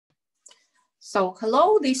So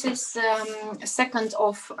hello, this is 2nd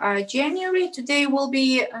of January. Today will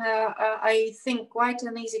be, I think, quite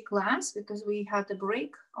an easy class because we had a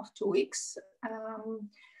break of 2 weeks.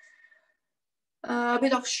 A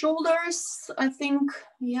bit of shoulders, I think,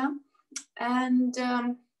 yeah. And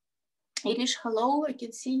Irish, hello, I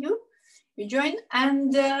can see you. You joined,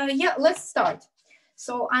 and yeah, let's start.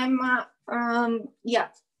 So yeah,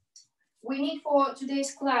 we need for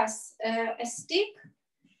today's class a stick,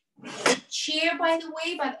 a chair, by the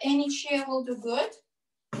way, but any chair will do good.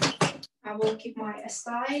 I will keep my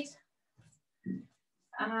aside.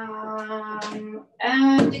 And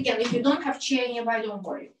again, if you don't have chair nearby, don't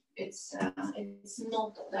worry. It's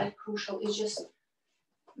not that crucial. It's just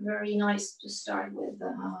very nice to start with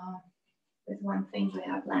one thing we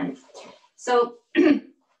have planned. So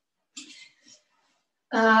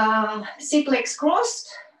sit legs crossed.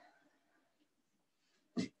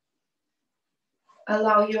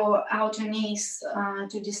 Allow your outer knees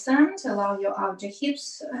to descend, allow your outer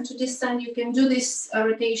hips to descend. You can do this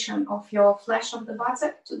rotation of your flesh of the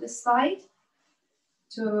buttock to the side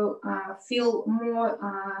to feel more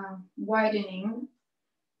widening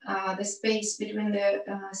the space between the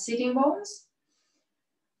sitting bones.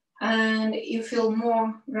 And you feel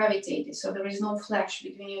more gravitated, so there is no flesh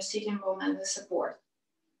between your sitting bone and the support.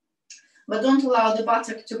 But don't allow the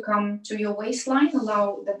buttock to come to your waistline,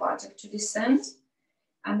 allow the buttock to descend.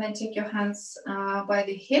 And then take your hands by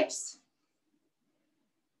the hips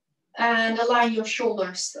and align your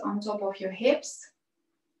shoulders on top of your hips.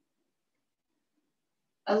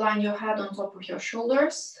 Align your head on top of your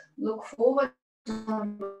shoulders. Look forward,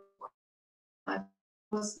 don't look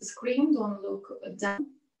towards the screen, don't look down.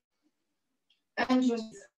 And just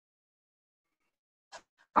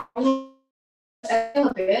a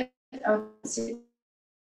little bit of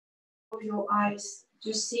your eyes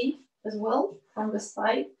to see as well from the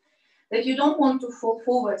side, that you don't want to fall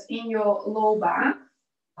forward in your low back.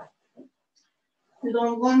 You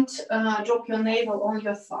don't want to drop your navel on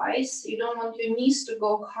your thighs. You don't want your knees to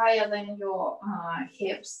go higher than your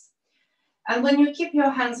hips. And when you keep your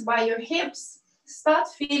hands by your hips, start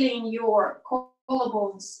feeling your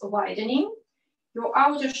collarbones widening, your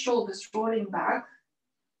outer shoulders rolling back,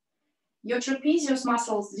 your trapezius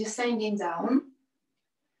muscles descending down.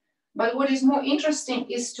 But what is more interesting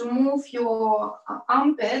is to move your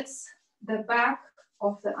armpits, the back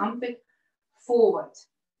of the armpit, forward.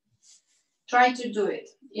 Try to do it.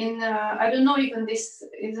 I don't know even this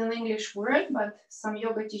is an English word, but some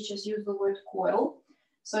yoga teachers use the word coil.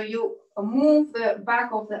 So you move the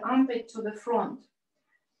back of the armpit to the front.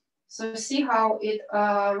 So see how it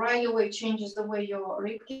right away changes the way your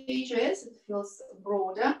rib cage is. It feels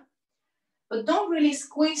broader. But don't really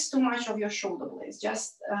squeeze too much of your shoulder blades,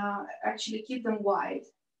 just actually keep them wide.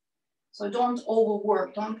 So don't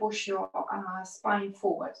overwork, don't push your spine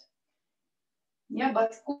forward. Yeah,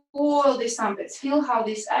 but coil these armpits. Feel how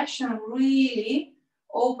this action really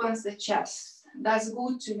opens the chest. That's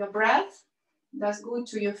good to your breath, that's good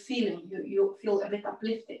to your feeling. You feel a bit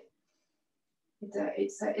uplifted.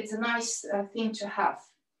 It's a nice thing to have.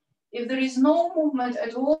 If there is no movement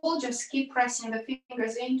at all, just keep pressing the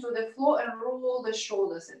fingers into the floor and roll the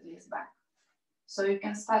shoulders at least back. So you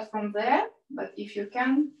can start from there, but if you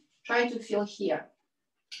can, try to feel here.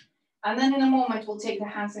 And then in a moment, we'll take the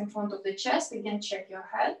hands in front of the chest. Again, check your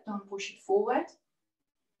head, don't push it forward.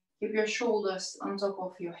 Keep your shoulders on top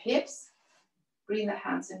of your hips. Bring the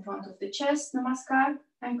hands in front of the chest, namaskar,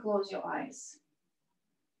 and close your eyes.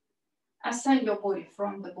 Ascend your body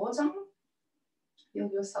from the bottom. Feel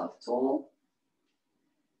yourself tall.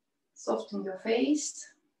 Soften your face.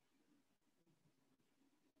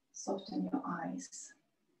 Soften your eyes.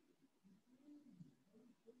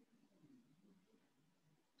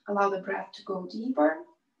 Allow the breath to go deeper.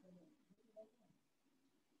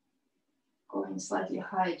 Going slightly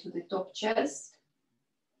high to the top chest.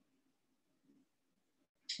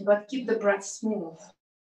 But keep the breath smooth.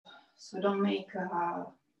 So don't make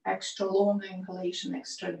extra long inhalation,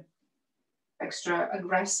 extra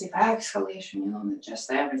aggressive exhalation, you know,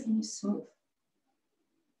 just everything is smooth.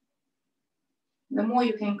 The more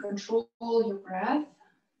you can control your breath,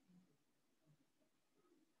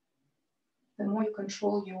 the more you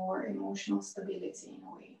control your emotional stability in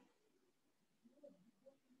a way.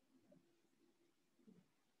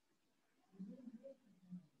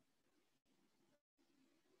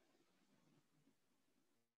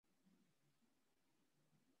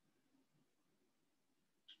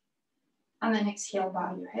 And then exhale,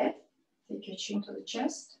 bow your head, take your chin to the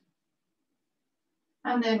chest.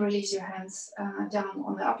 And then release your hands down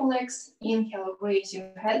on the upper legs. Inhale, raise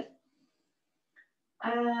your head.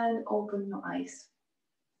 And open your eyes.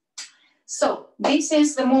 So this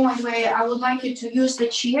is the moment where I would like you to use the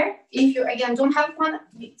chair. If you, again, don't have one,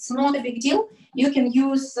 it's not a big deal. You can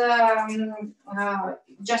use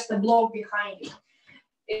just a block behind you.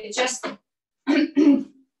 It's just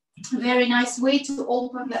very nice way to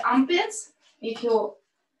open the armpits. If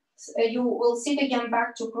you will sit again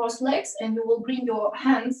back to cross legs, and you will bring your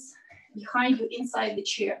hands behind you inside the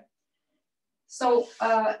chair. So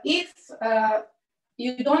if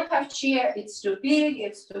you don't have chair, it's too big,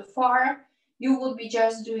 it's too far, you will be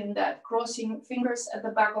just doing that, crossing fingers at the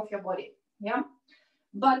back of your body, yeah?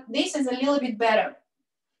 But this is a little bit better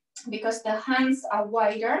because the hands are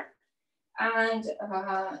wider and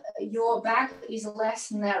your back is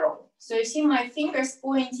less narrow. So you see my fingers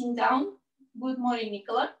pointing down. Good morning,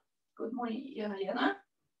 Nicola. Good morning, Elena.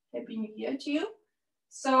 Happy New Year to you.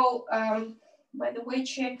 So, by the way,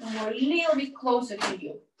 check a little bit closer to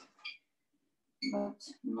you, but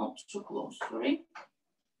not too close, sorry.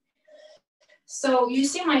 So you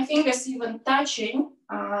see my fingers even touching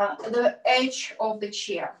the edge of the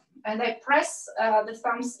chair, and I press the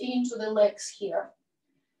thumbs into the legs here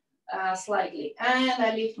slightly, and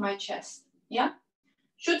I lift my chest, yeah?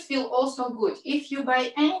 Should feel also good. If you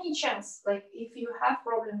by any chance, like if you have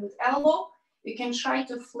problem with elbow, you can try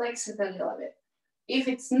to flex it a little bit. If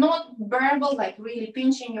it's not bearable, like really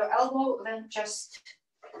pinching your elbow, then just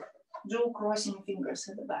do crossing fingers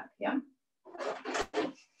at the back, yeah?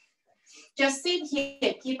 Just sit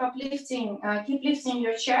here, keep lifting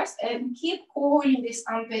your chest and keep coiling this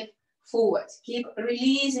armpit forward. Keep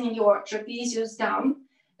releasing your trapezius down,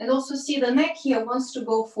 and also see the neck here wants to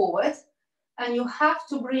go forward, and you have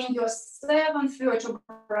to bring your 7th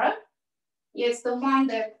vertebra. It's the one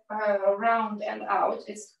that round and out.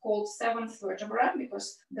 It's called 7th vertebra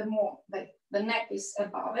because the more the neck is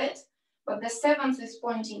above it, but the 7th is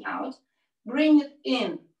pointing out. Bring it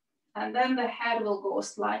in, and then the head will go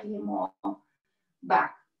slightly more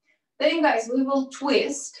back. Then guys, we will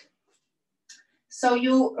twist. So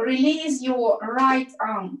you release your right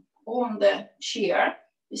arm on the chair.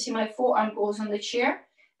 You see my forearm goes on the chair,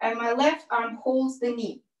 and my left arm holds the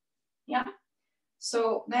knee, yeah?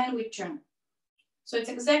 So then we turn. So it's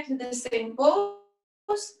exactly the same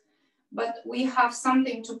pose, but we have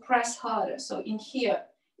something to press harder. So in here,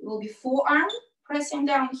 it will be forearm pressing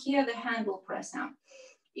down. Here, the hand will press down.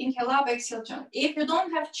 Inhale up, exhale, turn. If you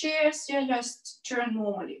don't have chairs, you just turn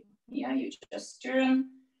normally. Yeah, you just turn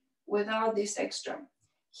without this extra.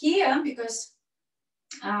 Here, because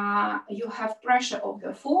you have pressure of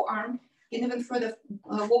the forearm, you can even further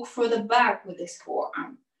walk further back with this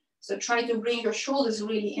forearm. So try to bring your shoulders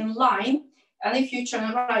really in line. And if you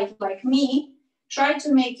turn right like me, try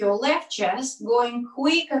to make your left chest going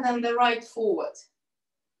quicker than the right forward.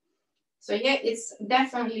 So yeah, it's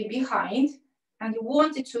definitely behind, and you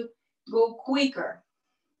want it to go quicker.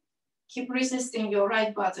 Keep resisting your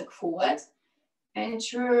right buttock forward and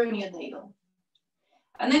turn your navel.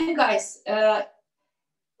 And then guys,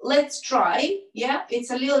 let's try, yeah?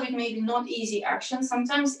 It's a little bit maybe not easy action.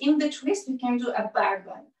 Sometimes in the twist, we can do a back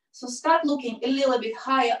bend. So start looking a little bit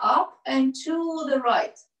higher up and to the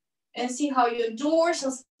right, and see how your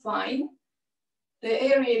dorsal spine, the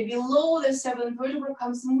area below the 7th vertebra,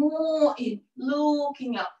 comes more in,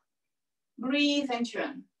 looking up. Breathe and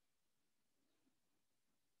turn.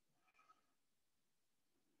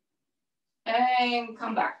 And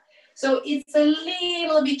come back. So it's a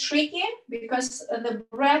little bit tricky because the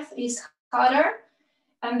breath is harder,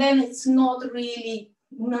 and then it's not really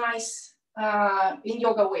nice in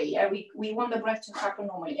yoga way. Yeah? We want the breath to happen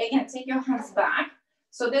normally. Again, take your hands back.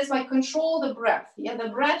 So that's why control the breath. Yeah, the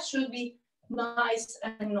breath should be nice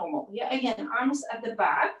and normal. Yeah, again, arms at the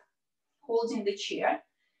back, holding the chair,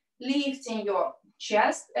 lifting your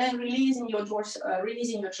chest and releasing your dorsal,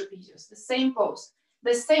 releasing your trapezius. The same pose,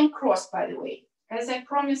 the same cross, by the way. As I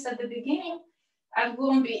promised at the beginning, it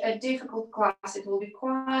won't be a difficult class. It will be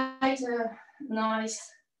quite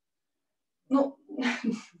nice. No,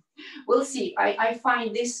 we'll see. I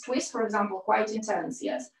find this twist, for example, quite intense,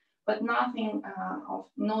 yes, but nothing of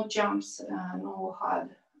no jumps, no hard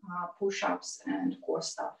push-ups and core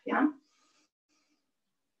stuff, yeah?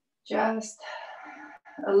 Just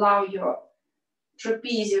allow your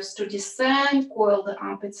trapezius to descend, coil the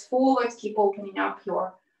armpits forward, keep opening up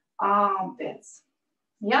your armpits,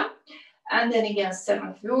 yeah? And then again,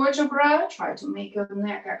 7th vertebra, try to make your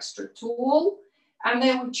neck extra tall. And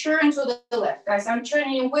then we turn to the left. Guys, I'm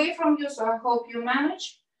turning away from you, so I hope you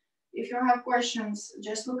manage. If you have questions,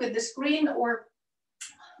 just look at the screen or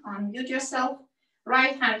unmute yourself.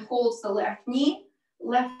 Right hand holds the left knee,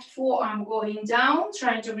 left forearm going down,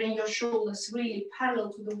 trying to bring your shoulders really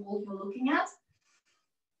parallel to the wall you're looking at.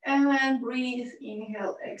 And breathe,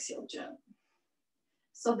 inhale, exhale, turn.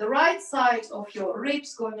 So the right side of your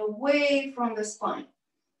ribs going away from the spine.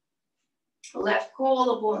 Left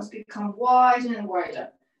collarbones become wider and wider.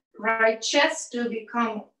 Right chest to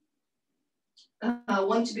become,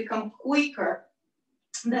 want to become quicker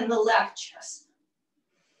than the left chest.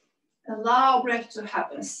 Allow breath to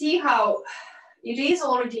happen. See how it is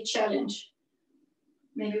already a challenge,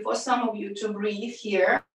 maybe for some of you, to breathe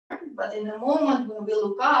here, but in the moment when we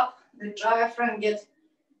look up, the diaphragm gets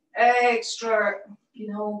extra,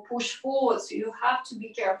 push forward, so you have to be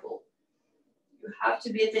careful. You have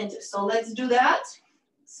to be attentive. So let's do that.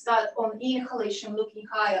 Start on inhalation, looking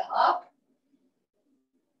higher up.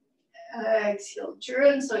 Exhale,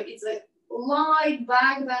 turn. So it's a light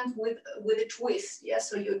back bend with a twist. Yeah,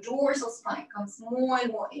 so your dorsal spine comes more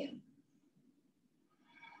and more in.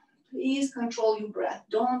 Please control your breath.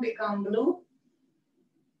 Don't become blue.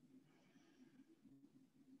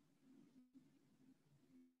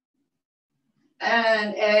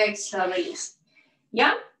 And exhale, release.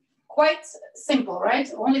 Yeah, quite simple, right?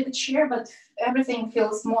 Only the chair, but everything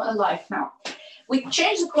feels more alive now. We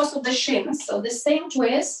change the cross of the shins, so the same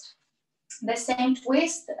twist,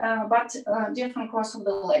 but different cross of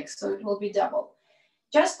the legs, so it will be double.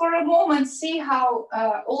 Just for a moment, see how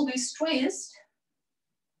all this twist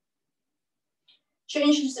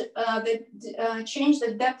changes change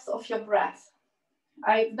the depth of your breath.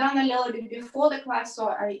 I've done a little bit before the class, so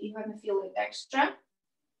I even feel it extra.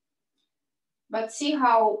 But see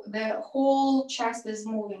how the whole chest is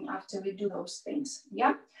moving after we do those things,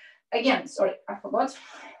 yeah? Again, sorry, I forgot.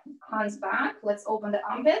 Hands back, let's open the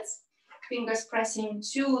armpits. Fingers pressing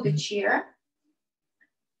to the chair.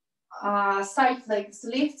 Side legs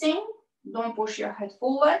lifting. Don't push your head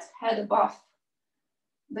forward, head above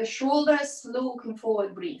the shoulders, looking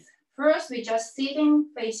forward, breathe. First, we're just sitting,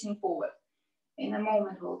 facing forward. In a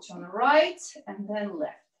moment, we'll turn right and then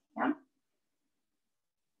left, yeah?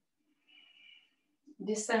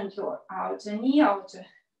 Descend your outer knee, outer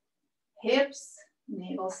hips,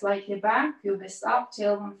 navel slightly back, pubis up,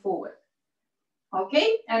 tailbone forward.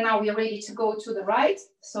 Okay, and now we're ready to go to the right.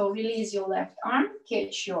 So release your left arm,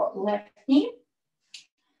 catch your left knee.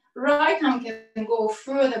 Right arm can go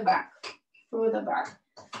further back, further back.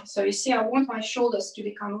 So you see, I want my shoulders to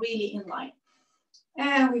become really in line.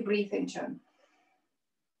 And we breathe in turn.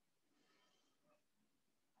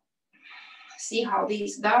 See how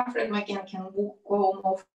this diaphragm again can go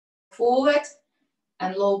more forward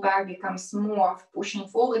and low back becomes more pushing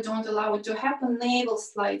forward. Don't allow it to happen. Navel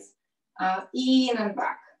slides in and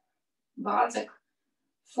back. Buttock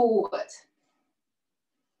forward.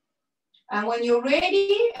 And when you're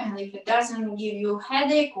ready, and if it doesn't give you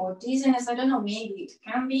headache or dizziness, I don't know, maybe it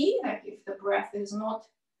can be, like if the breath is not,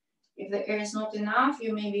 if the air is not enough,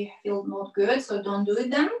 you maybe feel not good, so don't do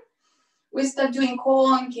it then. We start doing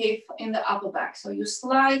concave in the upper back. So you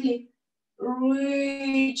slightly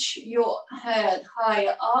reach your head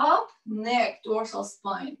higher up, neck, dorsal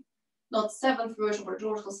spine, not seventh vertebra,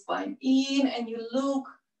 dorsal spine in, and you look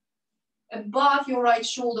above your right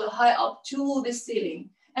shoulder, high up to the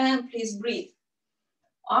ceiling. And please breathe.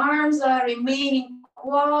 Arms are remaining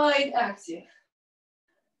quite active.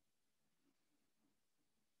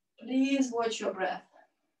 Please watch your breath.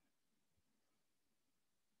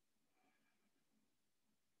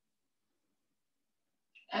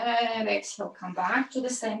 And exhale, come back to the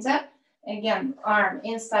center. Again, arm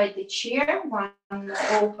inside the chair, one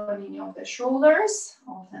opening of the shoulders,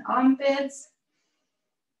 of the armpits.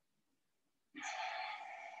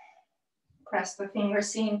 Press the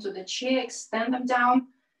fingers into the chair, extend them down.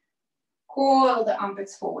 Coil the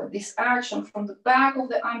armpits forward. This action from the back of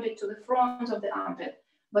the armpit to the front of the armpit.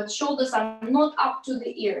 But shoulders are not up to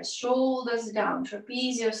the ears. Shoulders down,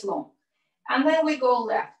 trapezius long. And then we go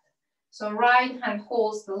left. So right hand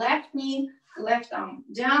holds the left knee, left arm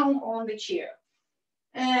down on the chair.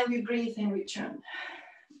 And we breathe in return.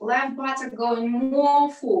 Left buttock going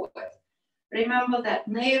more forward. Remember that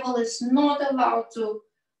navel is not allowed to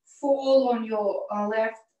fall on your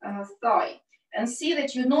left thigh. And see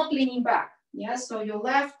that you're not leaning back. Yeah, so your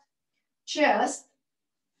left chest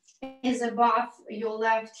is above your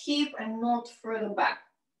left hip and not further back.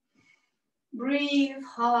 Breathe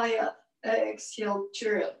higher, exhale,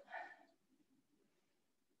 turn.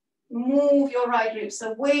 Move your right ribs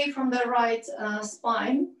away from the right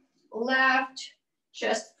spine, left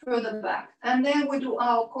chest further back. And then we do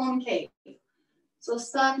our concave. So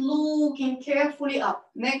start looking carefully up.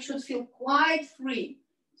 Neck should feel quite free.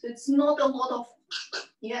 So it's not a lot of,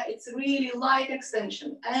 yeah, it's really light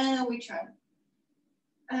extension. And we turn.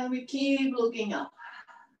 And we keep looking up.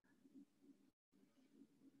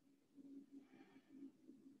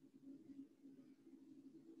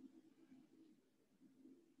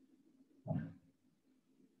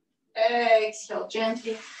 Exhale,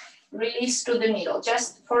 gently release to the middle.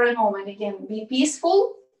 Just for a moment, again, be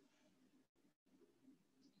peaceful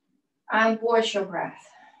and watch your breath.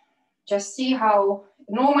 Just see how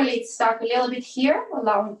normally it's stuck a little bit here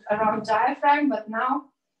around diaphragm, but now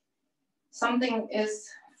something is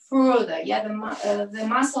further. Yeah, the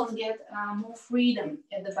muscles get more freedom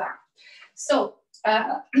at the back. So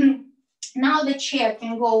now the chair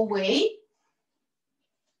can go away.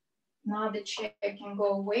 Now the chair can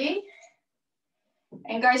go away.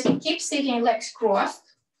 And guys, we keep sitting legs crossed.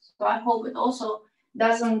 So I hope it also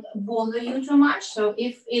doesn't bother you too much. So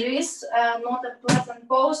if it is not a pleasant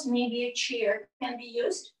pose, maybe a chair can be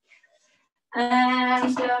used.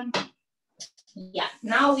 And yeah,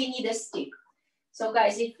 now we need a stick. So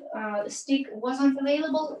guys, if the stick wasn't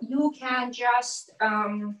available, you can just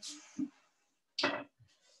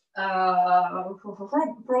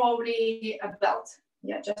probably a belt.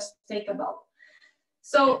 Yeah, just take a belt.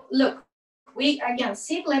 So look, we again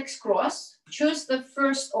sit legs crossed, choose the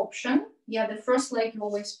first option. Yeah, the first leg you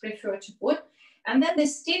always prefer to put, and then the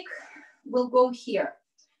stick will go here.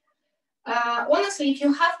 Honestly, if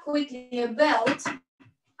you have quickly a belt,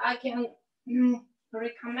 I can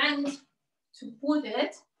recommend to put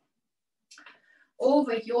it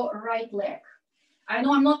over your right leg. I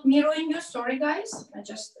know I'm not mirroring you, sorry guys. I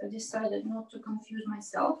just decided not to confuse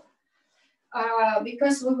myself.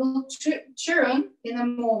 Because we will turn in a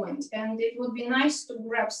moment and it would be nice to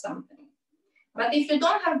grab something. But if you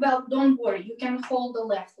don't have belt, don't worry, you can hold the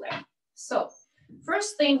left leg. So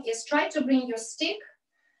first thing is try to bring your stick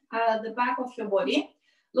the back of your body.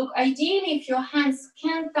 Look, ideally if your hands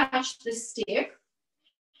can touch the stick,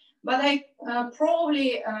 but I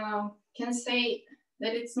probably can say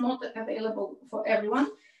that it's not available for everyone,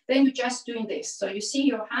 then you're just doing this. So you see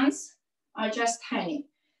your hands are just hanging.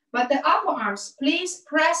 But the upper arms, please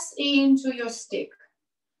press into your stick.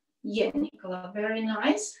 Yeah, Nicola, very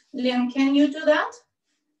nice. Liam, can you do that?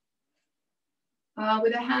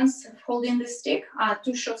 With the hands holding the stick?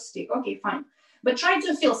 Too short stick, okay, fine. But try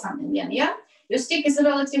to feel something, yeah? Your stick is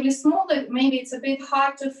relatively small, maybe it's a bit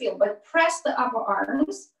hard to feel, but press the upper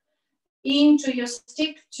arms into your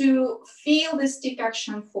stick to feel the stick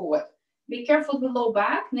action forward. Be careful with low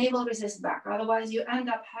back, navel resists back, otherwise you end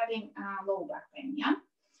up having low back pain, yeah?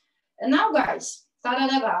 And now guys,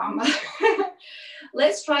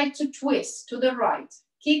 let's try to twist to the right,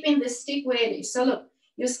 keeping the stick where it is. So look,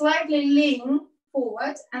 you slightly lean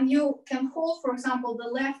forward and you can hold, for example, the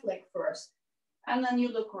left leg first, and then you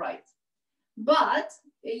look right. But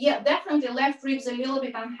yeah, definitely left ribs a little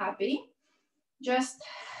bit unhappy. Just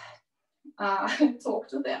talk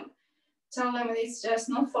to them. Tell them it's just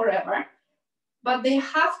not forever. But they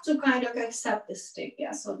have to kind of accept the stick,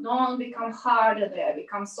 yeah? So don't become harder there,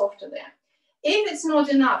 become softer there. If it's not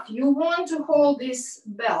enough, you want to hold this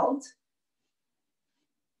belt.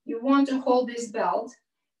 You want to hold this belt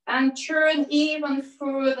and turn even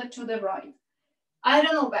further to the right. I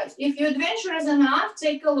don't know, guys. If you're adventurous enough,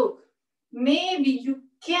 take a look. Maybe you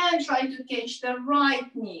can try to catch the right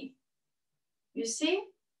knee. You see?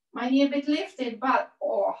 My knee a bit lifted, but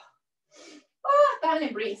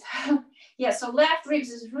tiny breathe. Yeah, so left ribs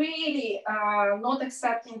is really not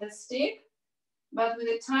accepting the stick, but with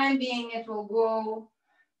the time being, it will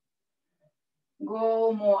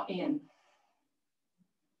go more in.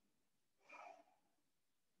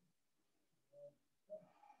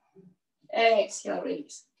 Exhale,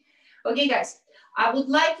 release. Okay, guys, I would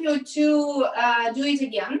like you to do it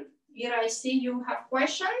again. Here I see you have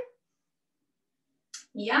question.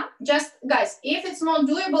 Yeah, just guys, if it's not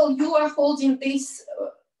doable, you are holding this,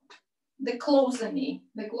 the closer knee,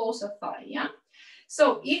 the closer thigh, yeah?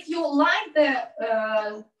 So if you like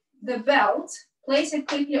the belt, place it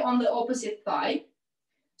quickly on the opposite thigh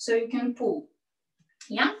so you can pull,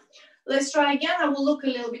 yeah? Let's try again. I will look a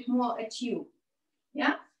little bit more at you,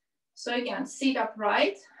 yeah? So again, sit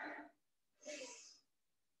upright.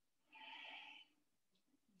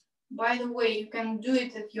 By the way, you can do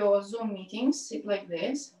it at your Zoom meetings, sit like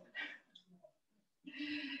this,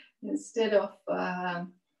 instead of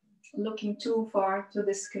looking too far to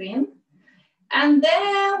the screen. And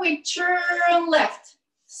then we turn left.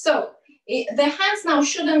 So the hands now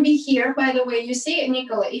shouldn't be here, by the way. You see,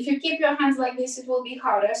 Nicola, if you keep your hands like this, it will be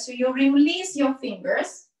harder. So you release your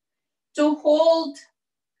fingers to hold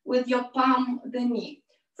with your palm the knee.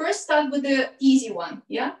 First start with the easy one,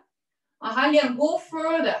 yeah? Then go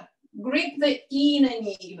further. Grip the inner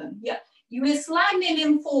knee even, yeah. You will slightly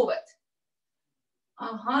lean forward.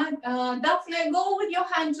 Daphne, go with your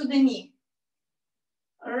hand to the knee.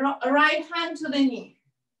 Right hand to the knee.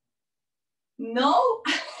 No?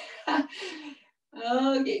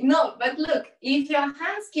 Okay, no, but look, if your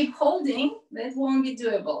hands keep holding, that won't be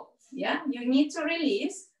doable. Yeah, you need to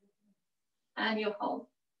release and you hold.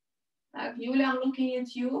 Like, Julia, I'm looking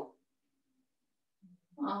at you.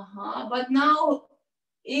 But now,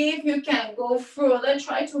 if you can go further,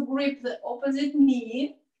 try to grip the opposite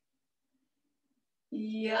knee.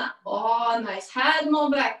 Yeah, oh, nice. Head more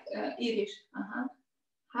back, Irish.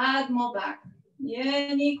 Head more back.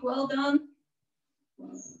 Yeah, Nick, well done.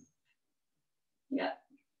 Yeah.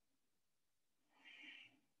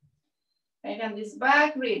 Again, this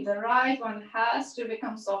back rib, the right one has to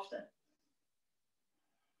become softer.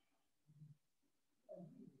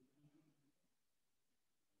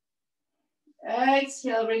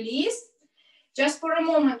 Exhale, release. Just for a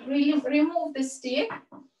moment, really remove the stick.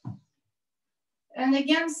 And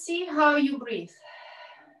again, see how you breathe.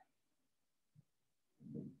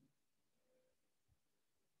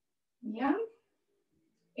 Yeah,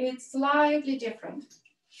 it's slightly different.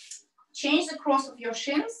 Change the cross of your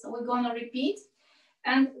shins. We're gonna repeat.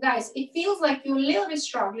 And guys, it feels like you're a little bit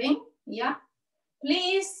struggling. Yeah,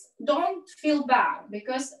 please don't feel bad,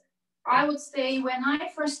 because I would say when I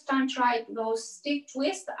first time tried those stick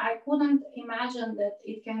twists, I couldn't imagine that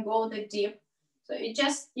it can go that deep. So it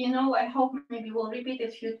just, you know, I hope maybe we'll repeat it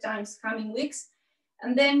a few times coming weeks,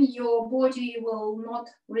 and then your body will not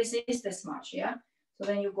resist as much, yeah? So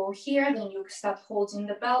then you go here, then you start holding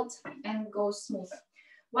the belt and go smoother.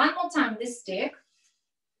 One more time, this stick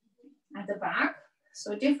at the back.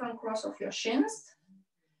 So different cross of your shins.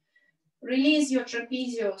 Release your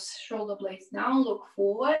trapezius, shoulder blades down, look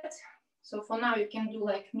forward. So for now, you can do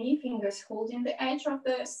like me, fingers holding the edge of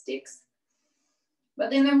the sticks.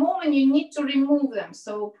 But in a moment, you need to remove them.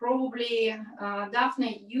 So probably,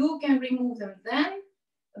 Daphne, you can remove them. Then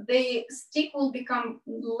the stick will become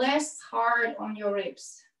less hard on your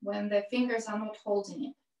ribs when the fingers are not holding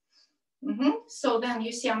it. So then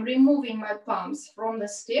you see I'm removing my palms from the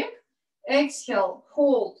stick. Exhale,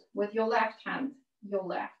 hold with your left hand, your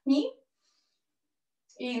left knee.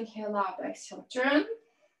 Inhale up, exhale, turn.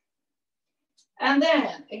 And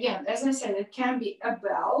then, again, as I said, it can be a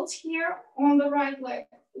belt here on the right leg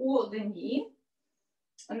or the knee.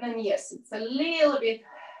 And then, yes, it's a little bit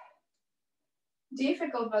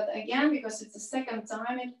difficult, but again, because it's the second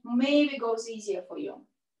time, it maybe goes easier for you.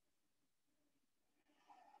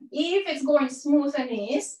 If it's going smooth and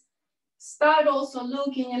easy, start also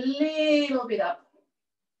looking a little bit up.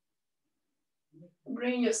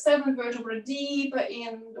 Bring your 7th vertebra deeper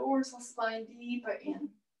in, dorsal spine deeper in.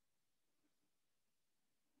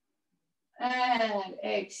 And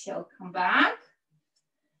exhale, come back.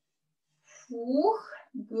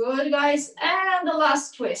 Good, guys. And the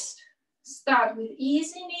last twist. Start with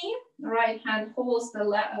easy knee. Right hand holds the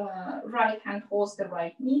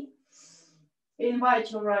right knee.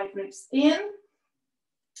 Invite your right ribs in.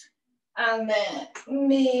 And then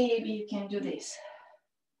maybe you can do this.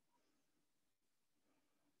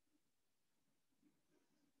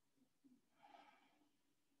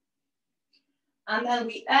 And then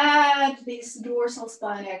we add this dorsal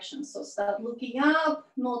spine action. So start looking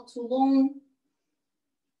up, not too long.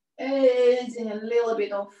 Adding a little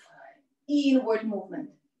bit of inward movement.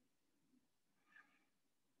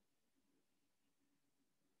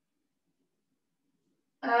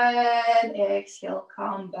 And exhale,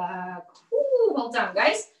 come back. Ooh, well done,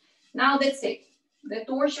 guys. Now that's it. The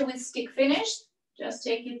torsion with stick finished. Just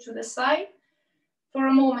take it to the side. For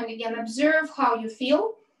a moment, again, observe how you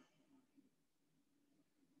feel.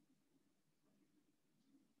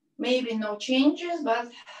 Maybe no changes,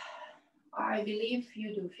 but I believe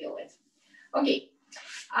you do feel it. Okay,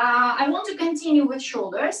 I want to continue with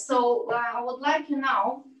shoulders. So I would like you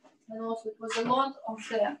now, and also it was a lot of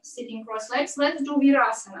the sitting cross legs. Let's do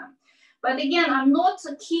Virasana. But again, I'm not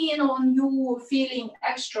keen on you feeling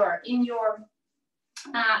extra in your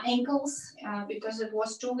ankles because it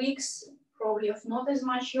was 2 weeks, probably of not as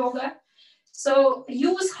much yoga. So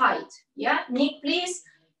use height, yeah? Nick, please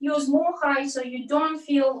use more height so you don't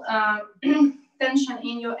feel tension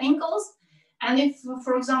in your ankles. And if,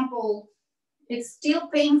 for example, it's still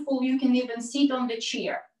painful, you can even sit on the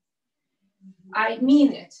chair. I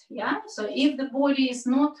mean it, yeah? So if the body is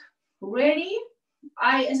not ready,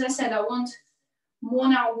 as I said, I want more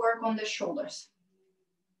now work on the shoulders.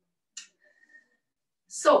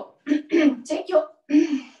 So take your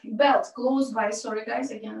belt close by, sorry guys,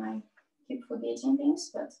 again, I keep forgetting things,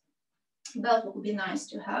 but belt would be nice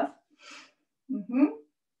to have.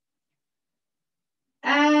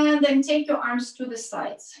 And then take your arms to the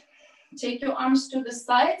sides. Take your arms to the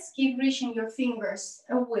sides, keep reaching your fingers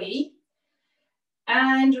away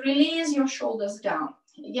and release your shoulders down.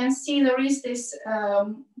 You can see there is this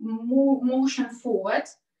motion forward.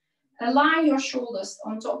 Align your shoulders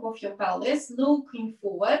on top of your pelvis, looking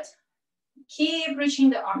forward. Keep reaching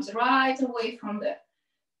the arms right away from the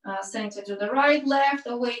center to the right, left,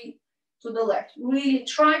 away to the left. Really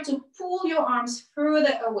try to pull your arms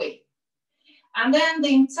further away. And then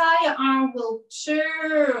the entire arm will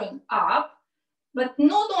turn up, but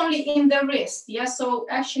not only in the wrist. Yeah, so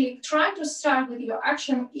actually try to start with your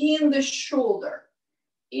action in the shoulder.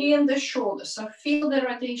 In the shoulder. So feel the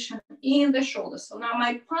rotation in the shoulder. So now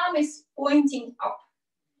my palm is pointing up.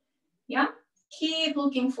 Yeah, keep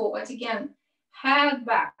looking forward. Again, head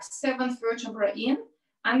back, 7th vertebra in,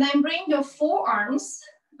 and then bring your forearms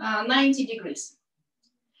 90 degrees.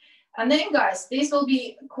 And then guys, this will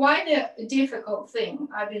be quite a difficult thing,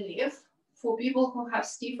 I believe, for people who have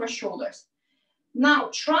stiffer shoulders. Now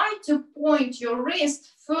try to point your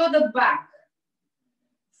wrist further back,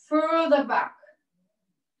 further back.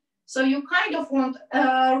 So you kind of want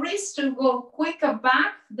wrist to go quicker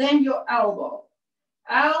back than your elbow.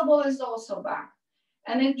 Elbow is also back.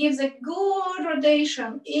 And it gives a good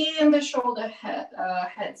rotation in the shoulder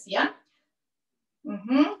heads, yeah?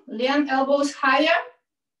 Lean elbows higher,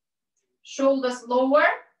 shoulders lower,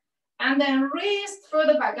 and then wrist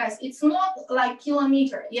further back. Guys, it's not like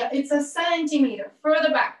kilometer. Yeah, it's a centimeter. Further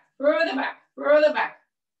back, further back, further back.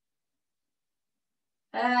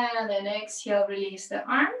 And then exhale, release the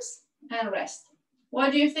arms and rest.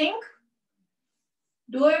 What do you think?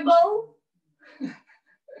 Doable?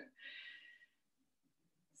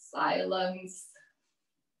 Silence.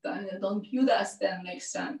 Tanya, don't mute us then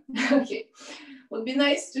next time. Okay. Would be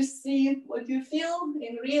nice to see what you feel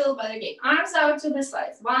in real, but again, arms out to the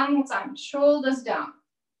sides. One more time. Shoulders down.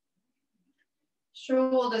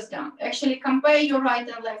 Shoulders down. Actually, compare your right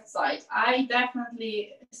and left side. I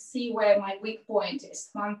definitely see where my weak point is.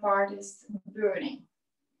 One part is burning.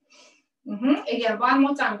 Again, one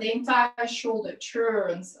more time. The entire shoulder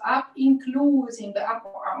turns up, including the upper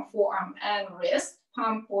arm, forearm, and wrist.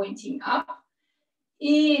 Palm pointing up.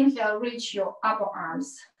 Inhale, reach your upper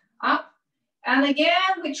arms up. And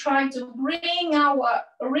again, we try to bring our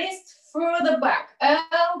wrist further back.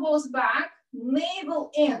 Elbows back, navel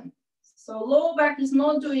in. So low back is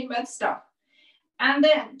not doing bad stuff. And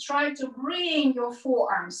then try to bring your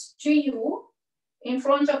forearms to you in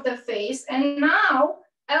front of the face. And now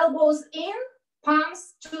elbows in,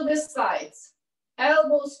 palms to the sides.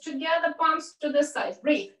 Elbows together, palms to the sides.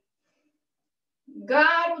 Breathe.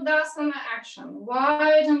 Garudasana action.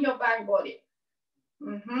 Widen your back body.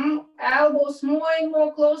 Elbows more and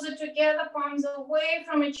more closer together, palms away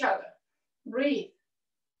from each other. Breathe.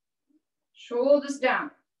 Shoulders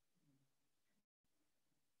down.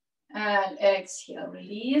 And exhale,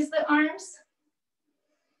 release the arms.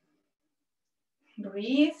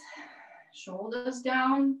 Breathe. Shoulders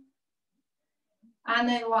down. And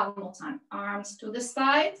then one more time. Arms to the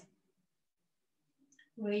side.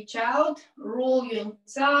 Reach out, roll your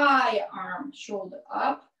entire arm, shoulder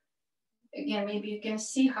up. Again, maybe you can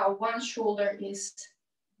see how one shoulder is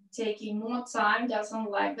taking more time,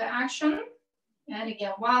 doesn't like the action. And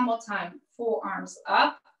again, one more time, forearms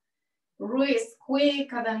up. Wrist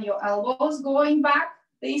quicker than your elbows, going back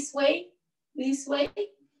this way, this way.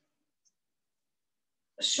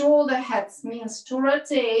 Shoulder heads means to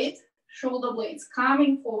rotate, shoulder blades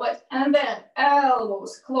coming forward, and then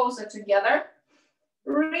elbows closer together.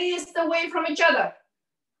 Wrist away from each other.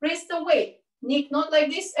 Wrist away. Nick, not like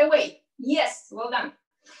this, away. Yes, well done.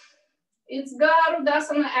 It's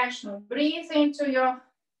Garudasana action. Breathe into your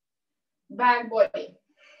back body.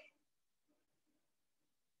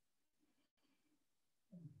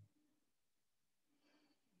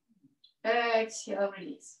 Exhale,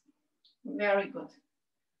 release. Very good.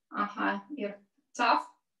 You're tough.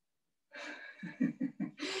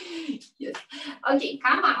 Yes. Okay,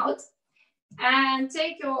 come out. And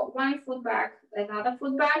take your one foot back, another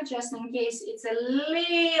foot back, just in case it's a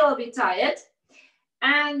little bit tired.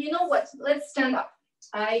 And you know what? Let's stand up.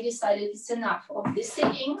 I decided it's enough of this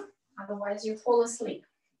sitting, otherwise you fall asleep.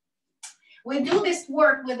 We do this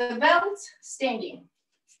work with the belt standing.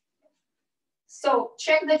 So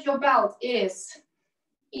check that your belt is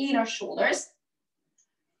inner shoulders.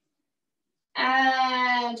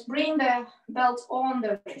 And bring the belt on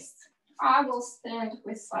the wrist. I will stand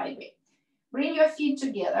with sideways. Bring your feet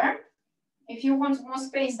together. If you want more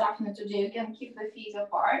space, Daphne, today, you can keep the feet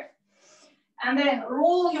apart. And then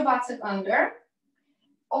roll your buttock under.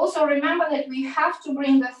 Also remember that we have to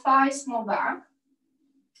bring the thighs more back.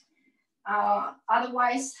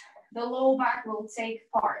 Otherwise, the low back will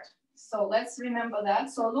take part. So let's remember that.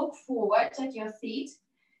 So look forward at your feet.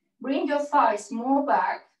 Bring your thighs more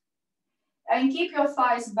back. And keep your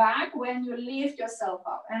thighs back when you lift yourself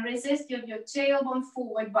up and resist with your tailbone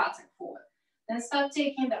forward, buttock forward. Then start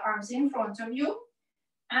taking the arms in front of you.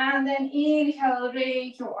 And then inhale,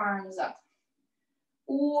 rake your arms up.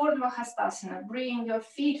 Urdhva Hastasana. Bring your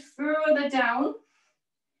feet further down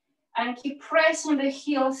and keep pressing the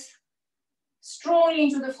heels strongly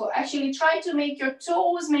into the floor. Actually, try to make your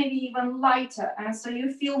toes maybe even lighter, and so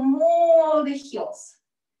you feel more the heels.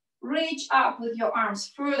 Reach up with your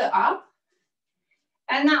arms further up.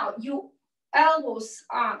 And now your elbows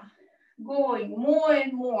are going more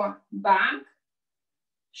and more back,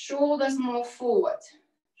 shoulders more forward.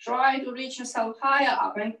 Try to reach yourself higher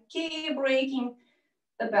up and keep breaking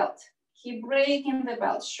the belt. Keep breaking the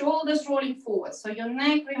belt. Shoulders rolling forward so your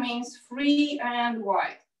neck remains free and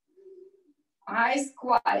wide. Eyes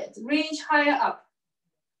quiet. Reach higher up.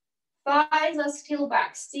 Thighs are still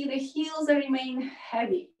back. See the heels remain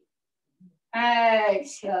heavy.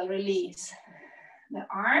 Exhale, release the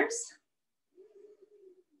arms.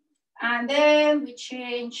 And then we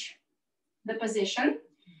change the position.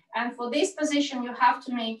 And for this position, you have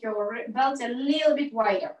to make your belt a little bit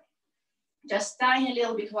wider. Just tiny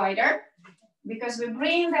little bit wider, because we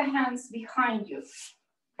bring the hands behind you,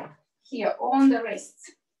 here on the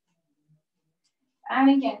wrists. And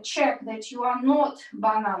again, check that you are not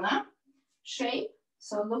banana shape.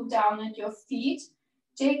 So look down at your feet,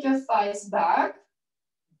 take your thighs back.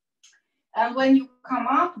 And when you come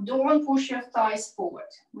up, don't push your thighs forward.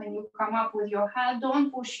 When you come up with your head,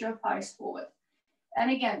 don't push your thighs forward. And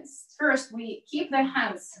again, first we keep the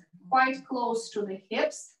hands quite close to the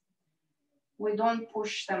hips. We don't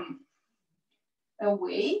push them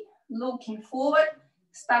away. Looking forward,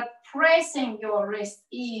 start pressing your wrist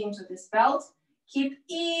into this belt. Keep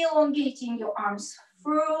elongating your arms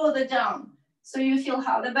further down. So you feel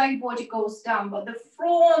how the back body goes down, but the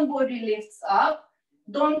front body lifts up.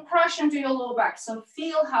 Don't crush into your low back. So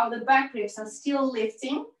feel how the back ribs are still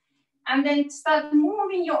lifting. And then start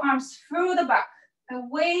moving your arms further back,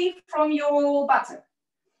 away from your buttock.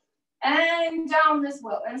 And down as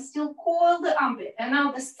well. And still coil the armpit. And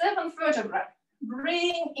now the seventh vertebra.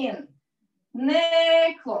 Bring in.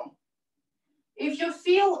 Neck long. If you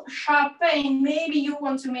feel sharp pain, maybe you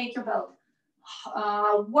want to make your belt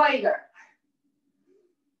wider.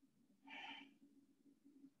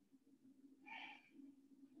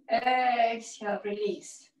 Exhale,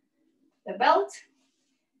 release the belt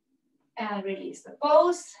and release the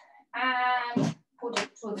pose and put it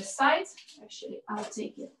to the side. Actually, I'll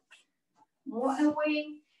take it more away.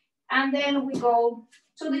 And then we go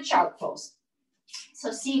to the child pose.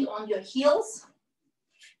 So sit on your heels,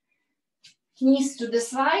 knees to the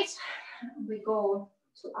side. We go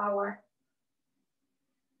to our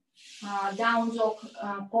down dog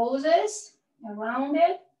poses around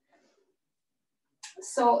it.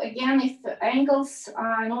 So again, if the ankles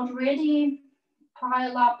are not ready,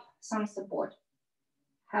 pile up some support.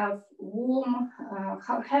 Have warm,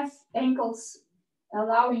 have ankles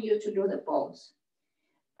allowing you to do the pose.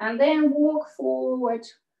 And then walk forward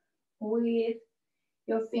with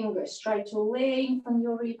your fingers. Try to lengthen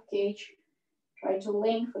your rib cage. Try to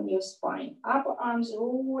lengthen your spine. Upper arms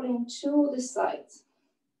rolling to the sides.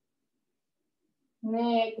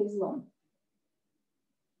 Neck is long.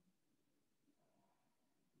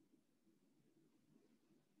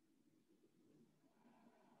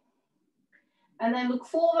 And then look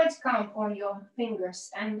forward, come on your fingers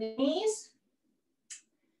and the knees.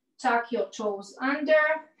 Tuck your toes under.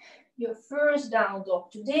 Your first down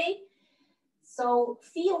dog today. So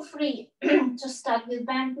feel free to start with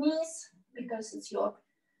bent knees because it's your,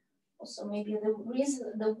 also maybe the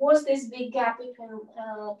reason there was this big gap between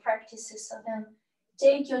practices. So then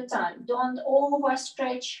take your time. Don't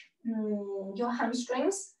overstretch your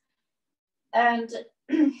hamstrings. And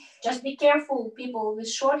just be careful, people with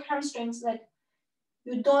short hamstrings, that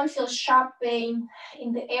you don't feel sharp pain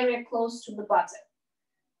in the area close to the buttock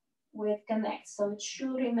where it connects. So it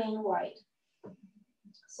should remain wide.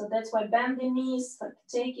 So that's why bend the knees, like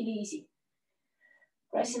take it easy.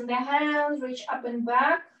 Pressing the hands, reach up and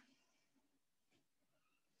back.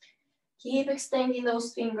 Keep extending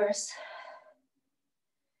those fingers.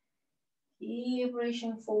 Keep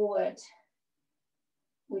reaching forward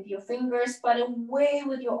with your fingers, but away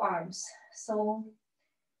with your arms. So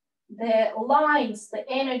the lines, the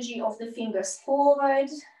energy of the fingers forward,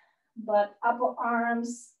 but upper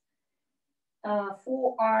arms,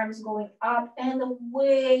 forearms going up and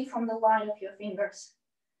away from the line of your fingers.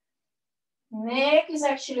 Neck is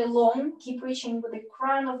actually long. Keep reaching with the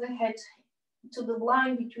crown of the head to the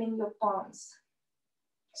line between your palms.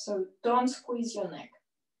 So don't squeeze your neck.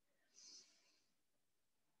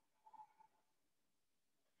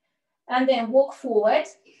 And then walk forward,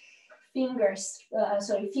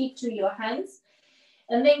 feet to your hands.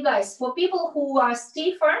 And then guys, for people who are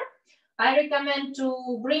stiffer, I recommend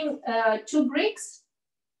to bring 2 bricks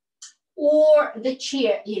or the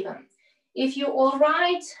chair even. If you're all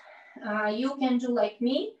right, you can do like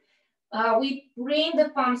me. We bring the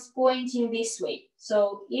palms pointing this way.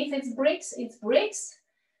 So if it's bricks, it's bricks.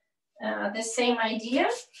 The same idea.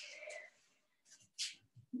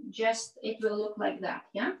 Just it will look like that,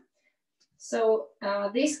 yeah? So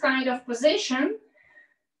this kind of position,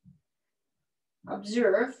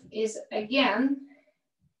 observe, is again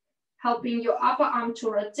helping your upper arm to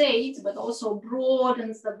rotate, but also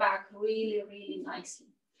broadens the back really, really nicely.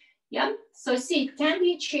 Yeah, so see, it can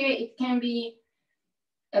be a chair, it can be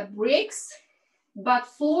a bricks, but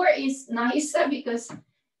floor is nicer because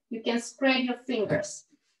you can spread your fingers.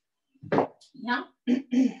 Yeah.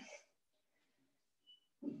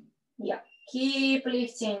 Yeah, keep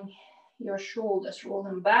lifting your shoulders, roll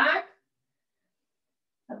them back.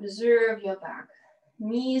 Observe your back.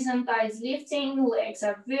 Knees and thighs lifting, legs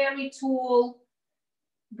are very tall.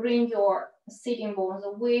 Bring your sitting bones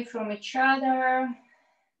away from each other.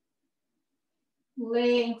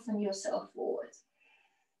 Lengthen yourself forward.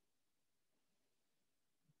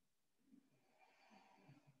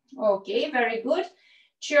 Okay, very good.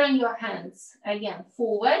 Turn your hands again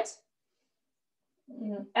forward.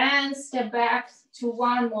 And step back to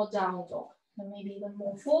one more down dog. And maybe even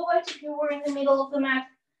more forward if you were in the middle of the mat.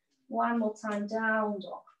 One more time, down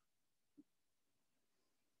dog.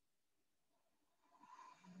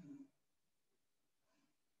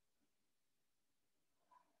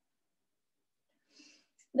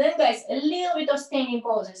 Then guys, a little bit of standing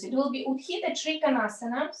poses. It will be Utthita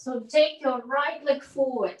Trikonasana. So take your right leg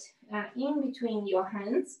forward in between your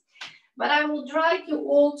hands. But I will drive you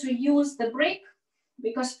all to use the brick,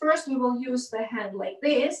 because first we will use the hand like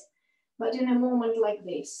this, but in a moment like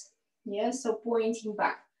this. Yeah, so pointing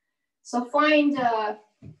back. So find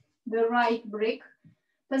the right brick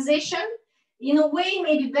position. In a way,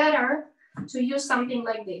 maybe better to use something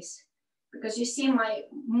like this, because you see my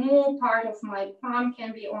more part of my palm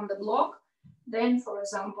can be on the block. Then, for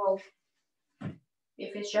example,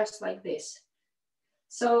 if it's just like this.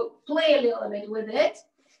 So play a little bit with it.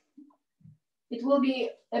 It will be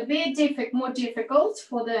a bit more difficult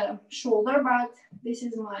for the shoulder, but this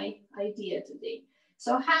is my idea today.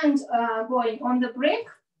 So hand going on the brick,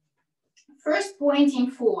 first pointing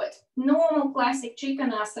forward. Normal classic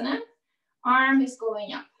Trikonasana, arm is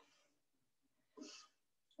going up.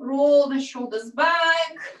 Roll the shoulders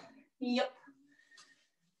back, yep.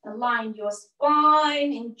 Align your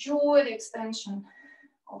spine, enjoy the extension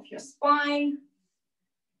of your spine.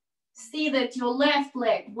 See that your left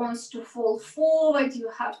leg wants to fall forward, you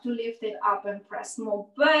have to lift it up and press more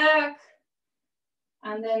back.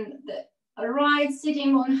 And then the right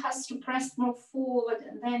sitting bone has to press more forward,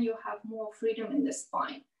 and then you have more freedom in the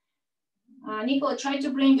spine. Nicola, try to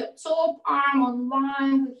bring your top arm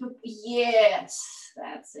online with your, yes,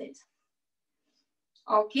 that's it.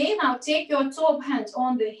 Okay, now take your top hand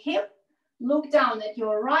on the hip, look down at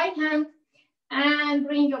your right hand, and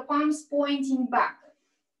bring your palms pointing back.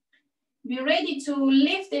 Be ready to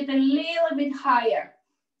lift it a little bit higher.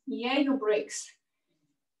 Yeah, your bricks.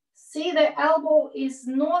 See the elbow is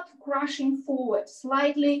not crushing forward.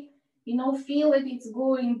 Slightly, you know, feel that it's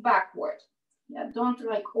going backward. Yeah, don't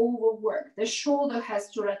like overwork. The shoulder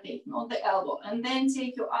has to rotate, not the elbow. And then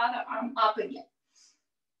take your other arm up again.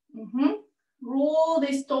 Roll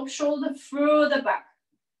this top shoulder further back.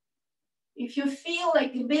 If you feel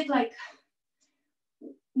like a bit like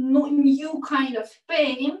new kind of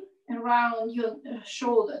pain around your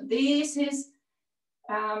shoulder, this is,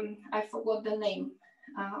 I forgot the name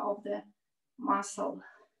of the muscle.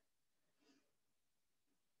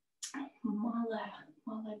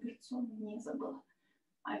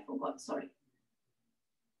 I forgot, sorry.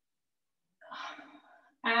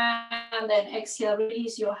 And then exhale,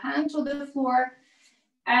 release your hand to the floor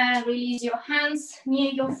and release your hands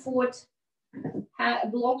near your foot,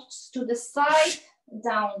 blocks to the side,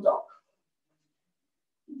 down dog.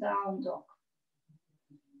 Down dog.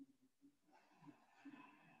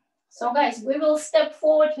 So guys, we will step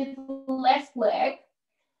forward with the left leg.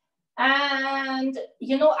 And,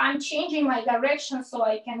 you know, I'm changing my direction so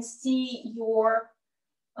I can see your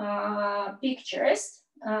pictures.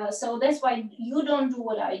 So that's why you don't do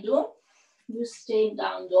what I do. You stay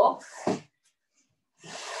down dog.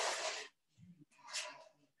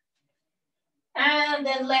 And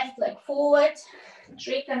then left leg forward,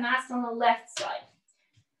 Trikonasana left side.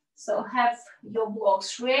 So have your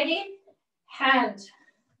blocks ready, hand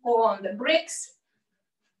on the bricks,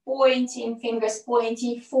 pointing, fingers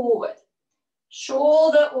pointing forward.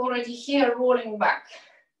 Shoulder already here, rolling back.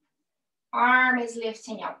 Arm is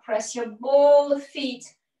lifting up. Press your both feet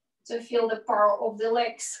to feel the power of the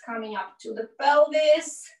legs coming up to the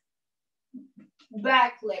pelvis.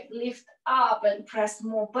 Back leg, lift up and press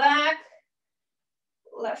more back.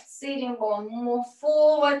 Left sitting bone, move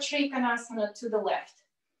forward, Trikonasana to the left.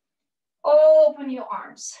 Open your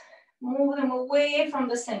arms. Move them away from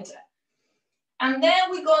the center. And then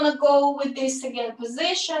we're gonna go with this again,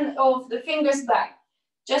 position of the fingers back.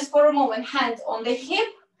 Just for a moment, hand on the hip,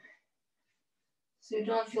 so you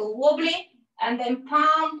don't feel wobbly, and then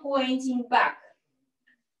palm pointing back.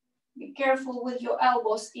 Be careful with your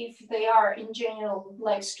elbows if they are in general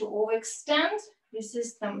likes to overextend.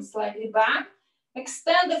 Resist them slightly back.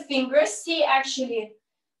 Extend the fingers. See actually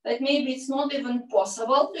that maybe it's not even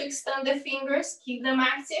possible to extend the fingers. Keep them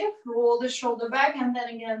active. Roll the shoulder back and then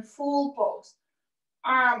again full pose.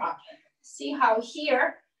 Arm up. See how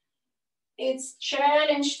here it's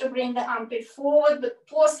challenge to bring the armpit forward, but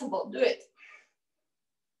possible. Do it.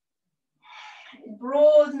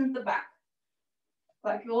 Broaden the back,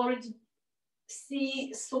 like you already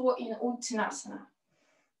saw in Uttanasana.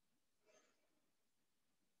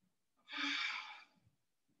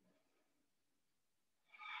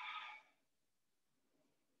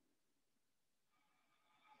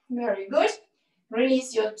 Very good.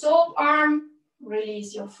 Release your top arm,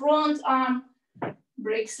 release your front arm,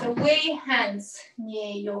 breaks away, hands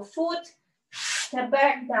near your foot, step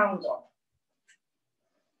back, down dog.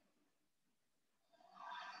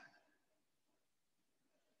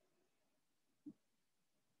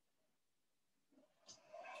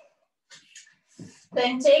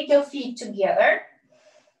 Then take your feet together,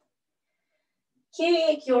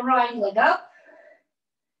 kick your right leg up,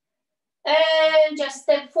 and just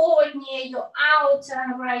step forward near your outer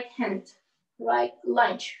right hand. Right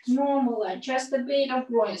lunge, normal lunge, just a bit of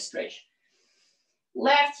groin stretch.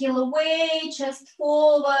 Left heel away, chest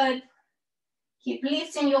forward. Keep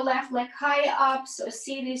lifting your left leg high up. So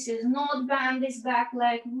see, this is not bend this back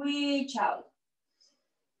leg, reach out.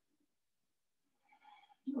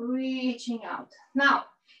 Reaching out. Now,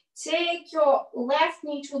 take your left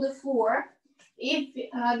knee to the floor. If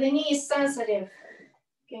the knee is sensitive,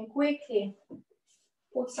 you can quickly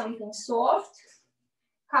put something soft.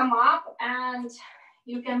 Come up and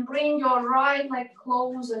you can bring your right leg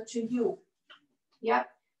closer to you. Yep,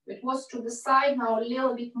 it was to the side, now a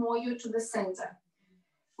little bit more you to the center.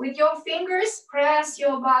 With your fingers, press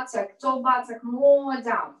your buttock, top buttock more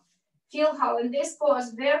down. Feel how in this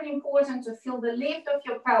pose, very important to feel the lift of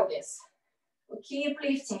your pelvis. Keep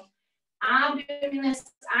lifting, abdomen is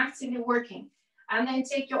actively working. And then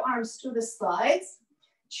take your arms to the sides,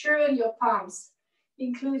 turn your palms,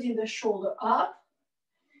 including the shoulder up.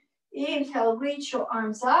 Inhale, reach your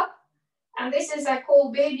arms up. And this is I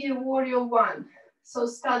call baby warrior one. So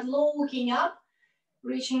start looking up,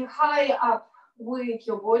 reaching high up with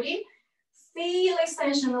your body. Feel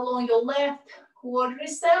extension along your left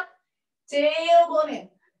quadricep. Tailbone in.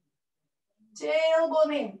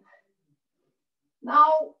 Tailbone in.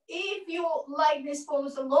 Now, if you like this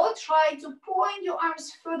pose a lot, try to point your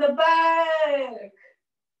arms further back.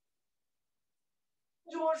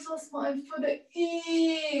 Dorsal spine further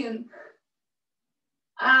in.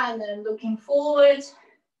 And then looking forward,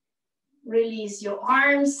 release your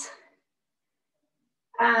arms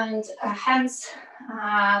and hands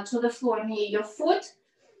to the floor near your foot.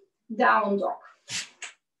 Down dog.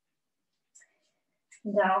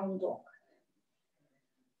 Down dog.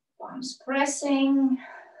 Palms pressing,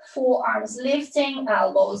 forearms lifting,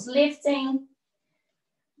 elbows lifting,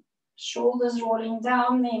 shoulders rolling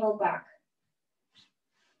down, navel back.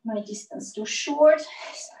 My distance too short,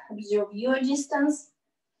 observe your distance.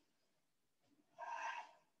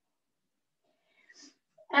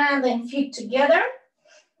 And then feet together,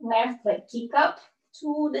 left leg kick up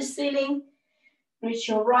to the ceiling. Reach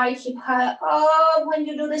your right hip high up when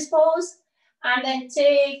you do this pose. And then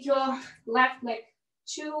take your left leg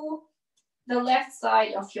to the left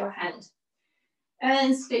side of your hand.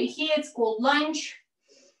 And stay here, it's called lunge.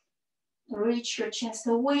 Reach your chest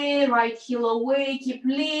away, right heel away, keep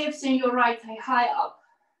lifting your right thigh high up.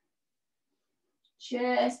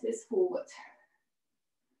 Chest is forward.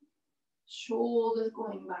 Shoulders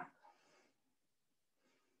going back.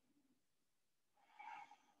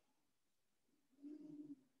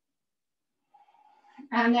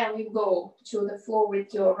 And then we go to the floor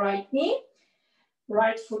with your right knee.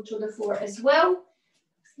 Right foot to the floor as well.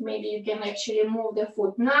 Maybe you can actually move the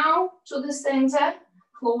foot now to the center,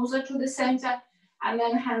 closer to the center, and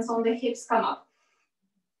then hands on the hips come up.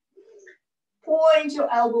 Point your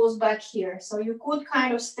elbows back here. So you could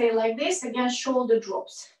kind of stay like this, again, shoulder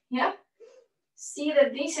drops, yeah? See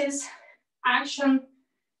that this is action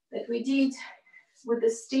that we did with the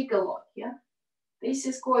stick a lot, yeah? This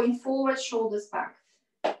is going forward, shoulders back.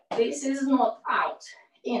 This is not out,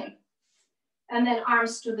 in. And then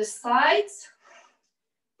arms to the sides.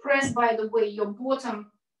 Press, by the way, your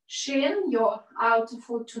bottom shin, your outer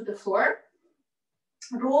foot to the floor.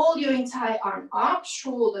 Roll your entire arm up,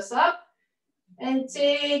 shoulders up, and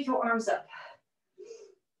take your arms up.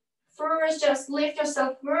 First, just lift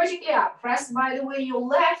yourself vertically up. Press, by the way, your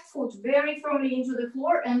left foot very firmly into the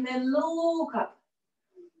floor, and then look up.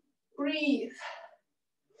 Breathe.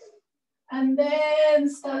 And then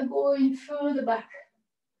start going further back.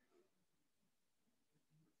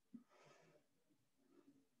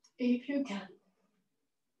 If you can.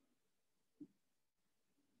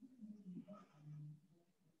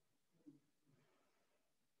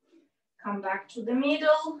 Come back to the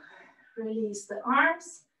middle. Release the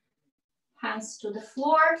arms. Hands to the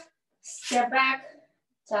floor. Step back.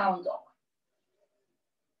 Down dog.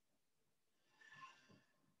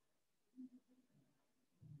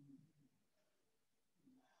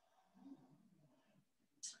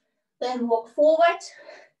 Then walk forward.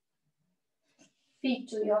 Feet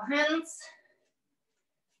to your hands.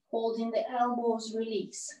 Holding the elbows,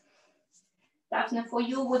 release. Daphne, for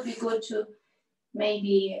you would be good to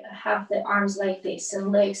maybe have the arms like this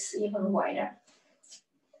and legs even wider.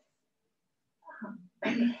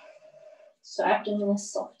 So abdomen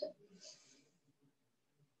is softer.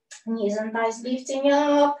 Knees and thighs lifting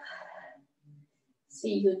up.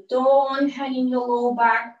 See you don't hang in your low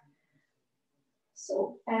back.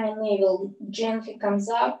 So, and navel gently comes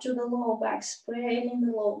up to the low back, spreading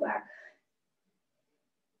the low back.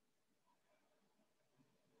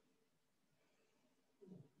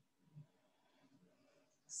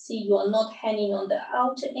 See you are not hanging on the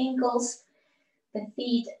outer ankles. The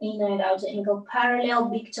feet, inner and outer ankle parallel,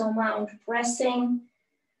 big toe mount pressing.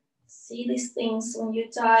 See these things when you're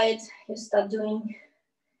tired, you start doing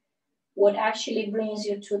what actually brings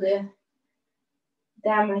you to the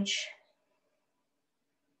damage.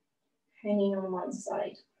 Hanging on one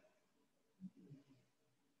side.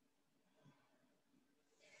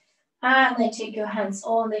 And then take your hands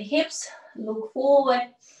on the hips, look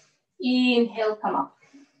forward, inhale, come up.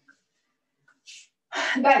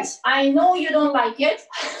 Guys, I know you don't like it,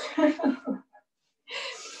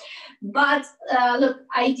 but look,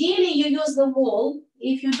 ideally you use the wall.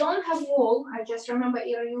 If you don't have wall, I just remember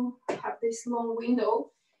here you have this long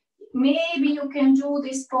window, maybe you can do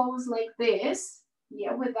this pose like this,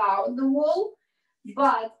 yeah, without the wall,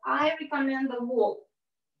 but I recommend the wall.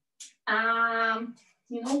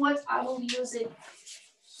 You know what, I will use it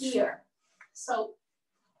here. So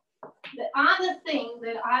the other thing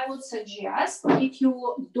that I would suggest, if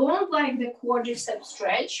you don't like the quadricep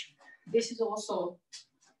stretch, this is also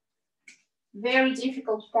very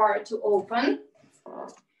difficult part to open.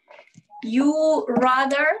 You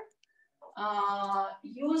rather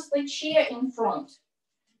use the chair in front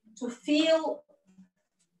to feel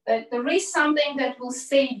that there is something that will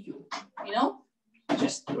save you, you know,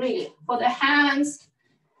 just really for the hands,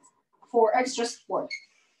 for extra support.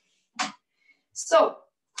 So,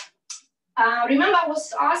 remember I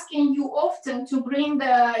was asking you often to bring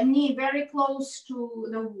the knee very close to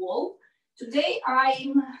the wall. Today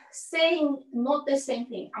I'm saying not the same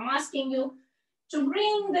thing. I'm asking you to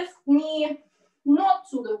bring the knee not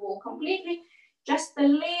to the wall completely, just a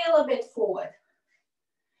little bit forward.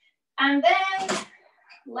 And then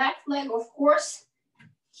left leg, of course,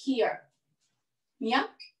 here. Yeah?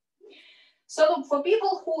 So look, for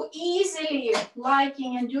people who easily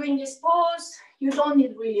liking and doing this pose, you don't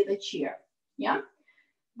need really the chair, yeah?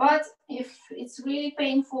 But if it's really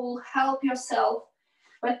painful, help yourself.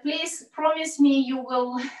 But please promise me you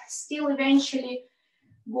will still eventually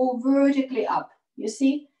go vertically up. You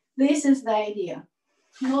see, this is the idea,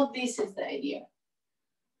 not this is the idea.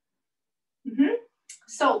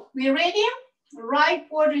 So we're ready? Right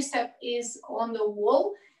quadricep is on the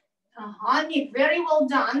wall. Nick, very well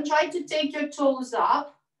done. Try to take your toes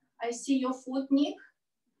up. I see your foot, Nick.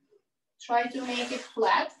 Try to make it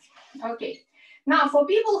flat. Okay. Now, for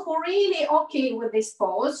people who are really okay with this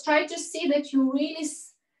pose, try to see that you really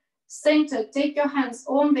center. Take your hands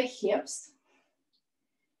on the hips.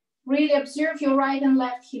 Really observe your right and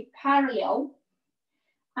left hip parallel.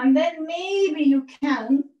 And then maybe you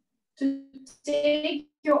can to take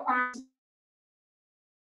your arms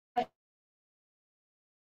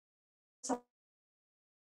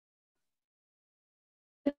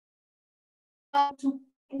to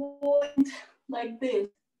point like this,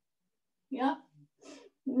 yeah?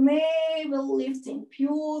 Navel lifting,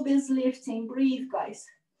 pubis lifting, breathe, guys.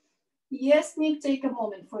 Yes, Nick, take a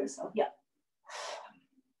moment for yourself, yeah.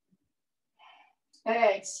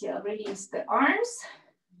 Exhale, release the arms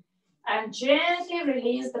and gently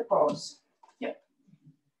release the pose. Yep.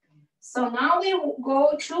 So now we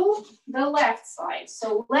go to the left side.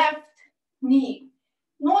 So left knee,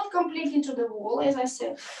 not completely to the wall, as I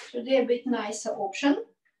said, today a bit nicer option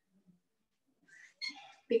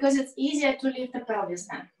because it's easier to lift the pelvis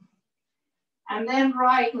then. And then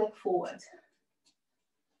right leg forward.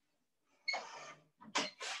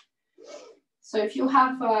 So if you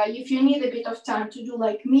have, if you need a bit of time to do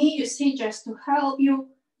like me, you see, just to help you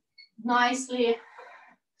nicely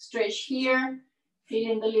stretch here,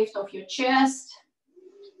 feeling the lift of your chest.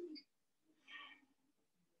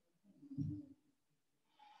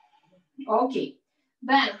 Okay,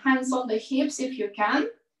 then hands on the hips if you can.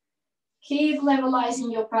 Keep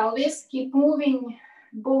levelizing your pelvis, keep moving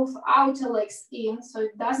both outer legs in so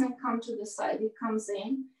it doesn't come to the side, it comes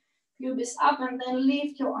in. Pubis up and then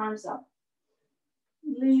lift your arms up.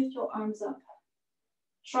 Lift your arms up.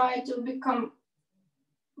 Try to become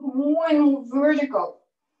more and more vertical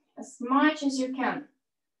as much as you can.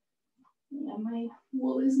 Yeah, my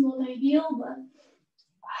wall is not ideal, but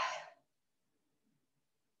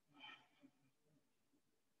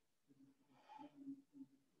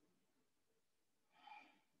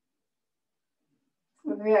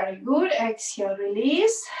very good. Exhale,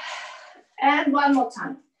 release. And one more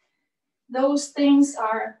time. Those things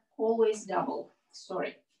are always double.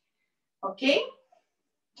 Sorry. Okay.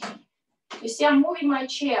 You see, I'm moving my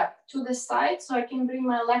chair to the side so I can bring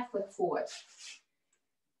my left leg forward.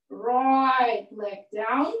 Right leg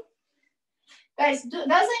down. Guys, does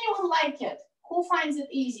anyone like it? Who finds it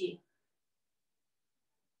easy?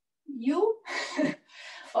 You?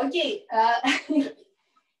 Okay.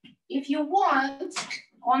 If you want,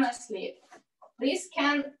 honestly, this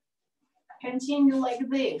can continue like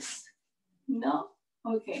this. No?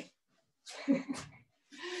 Okay.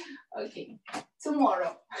 Okay.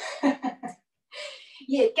 Tomorrow.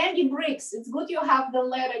 Yeah, it can be bricks. It's good you have the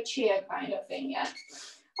leather chair kind of thing, yeah?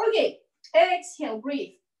 Okay, exhale,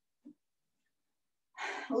 breathe.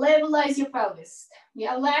 Levelize your pelvis.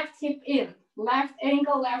 Yeah, left hip in, left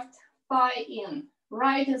ankle, left thigh in,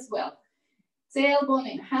 right as well. Tailbone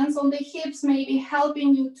in, hands on the hips, maybe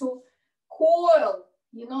helping you to coil.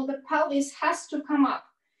 You know, the pelvis has to come up.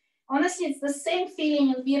 Honestly, it's the same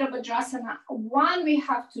feeling in Virabhadrasana. One we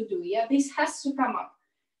have to do, yeah? This has to come up.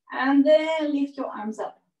 And then lift your arms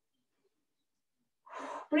up.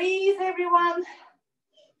 Breathe, everyone.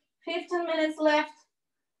 15 minutes left.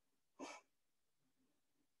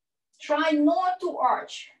 Try not to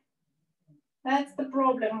arch. That's the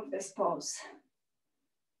problem of this pose.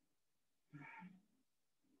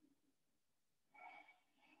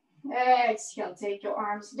 Exhale, take your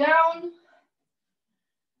arms down.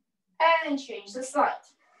 And change the side.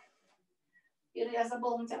 Или я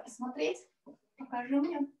забыла на тебя посмотреть? Покажи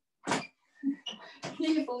мне.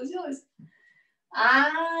 Не получилось.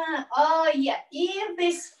 Oh yeah, if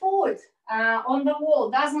this foot on the wall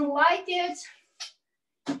doesn't like it,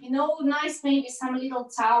 you know, nice maybe some little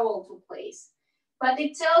towel to place. But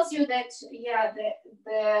it tells you that, yeah,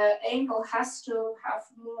 the ankle has to have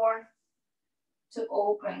more to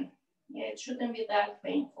open. Yeah, it shouldn't be that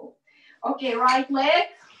painful. Okay, right leg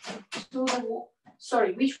to the wall.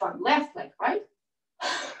 Sorry, which one? Left leg, right?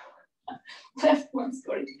 Left one,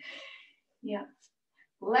 sorry. Yeah.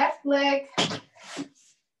 Left leg,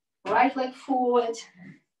 right leg forward.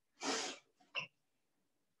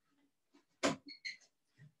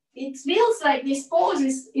 It feels like this pose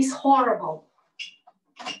is horrible.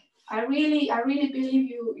 I really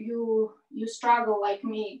believe you struggle like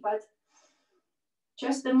me, but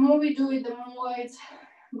just the more we do it, the more it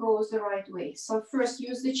goes the right way. So first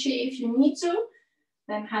use the chair if you need to,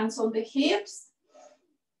 then hands on the hips,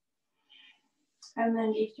 and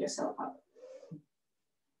then lift yourself up.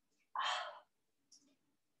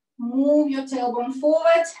 Move your tailbone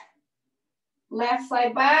forward, left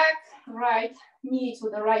thigh back, right knee to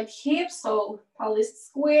the right hip, so pelvis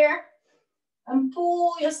square, and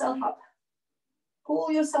pull yourself up.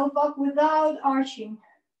 Pull yourself up without arching.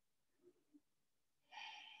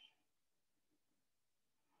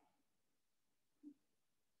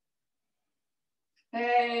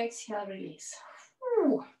 Exhale, release.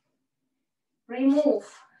 Ooh. Remove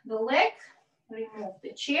the leg, remove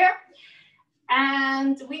the chair,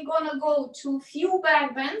 and we're gonna go to few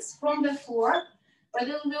back bends from the floor, but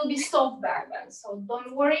it will be soft back bends, so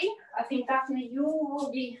don't worry. I think Daphne, you will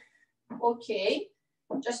be okay.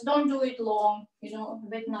 Just don't do it long, you know, a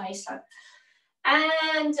bit nicer.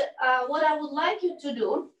 And what I would like you to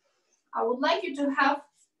do, I would like you to have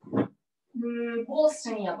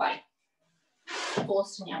bolster nearby.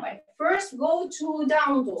 Polster nearby. First, go to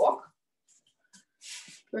down dog.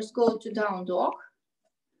 First, go to down dog.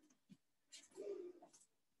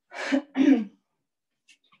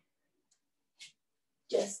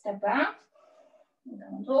 Just step back.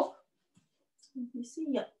 Down dog. Let me see.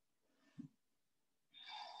 Yeah.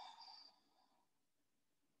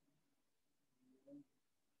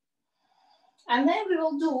 And then we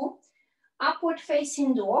will do upward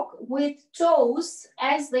facing dog with toes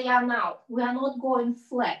as they are now. We are not going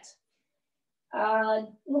flat.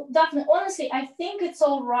 Definitely, honestly, I think it's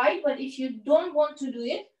all right, but if you don't want to do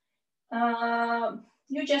it,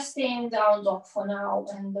 you just stay in down dog for now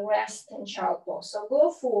and the rest in child pose. So go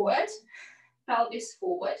forward, pelvis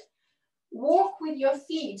forward, walk with your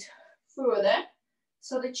feet further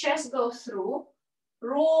so the chest goes through,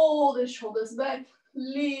 roll the shoulders back,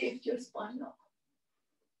 lift your spine up.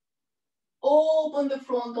 Open the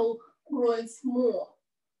frontal groins more.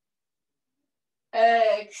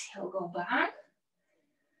 Exhale, go back.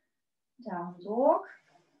 Down dog.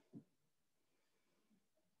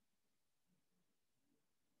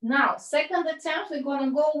 Now, second attempt, we're going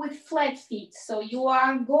to go with flat feet. So you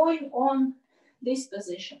are going on this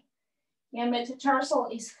position. Your metatarsal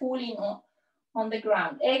is fully on the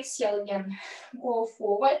ground. Exhale again, go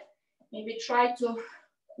forward. Maybe try to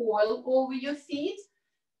coil over your feet.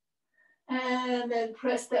 And then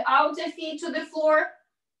press the outer feet to the floor.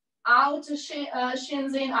 Outer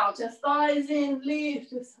shins in, outer thighs in,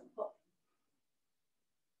 lift yourself up.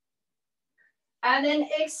 And then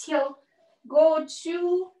exhale, go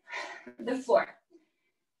to the floor.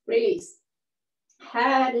 Release.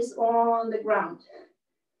 Head is on the ground.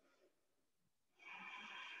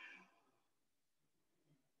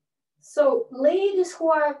 So ladies who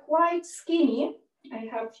are quite skinny, I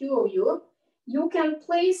have few of you, you can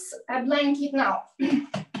place a blanket now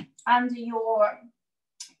under your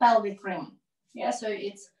pelvic ring. Yeah, so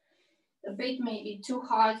it's a bit maybe too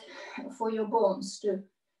hard for your bones to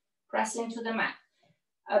press into the mat.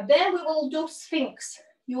 Then we will do Sphinx.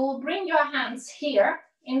 You will bring your hands here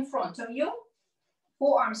in front of you,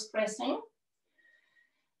 forearms pressing,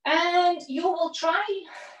 and you will try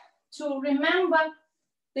to remember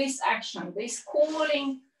this action, this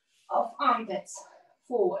calling of armpits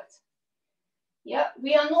forward. Yeah,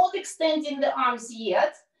 we are not extending the arms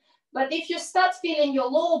yet, but if you start feeling your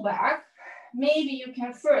low back, maybe you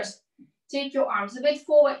can first take your arms a bit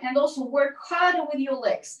forward and also work harder with your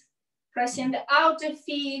legs. Pressing the outer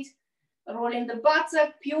feet, rolling the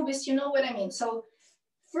buttock, pubis, you know what I mean. So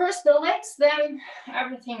first the legs, then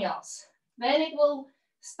everything else. Then it will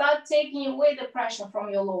start taking away the pressure from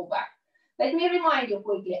your low back. Let me remind you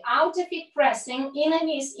quickly, outer feet pressing, inner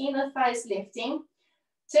knees, inner thighs lifting,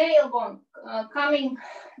 tailbone coming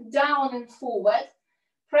down and forward.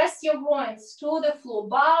 Press your groins to the floor,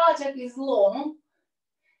 buttock is long,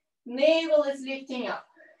 navel is lifting up.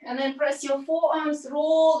 And then press your forearms,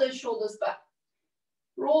 roll the shoulders back.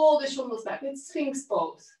 Roll the shoulders back, it's Sphinx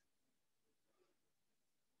pose.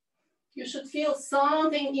 You should feel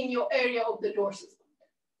something in your area of the dorsal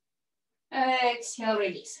spine. Exhale,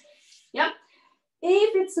 release. Yeah.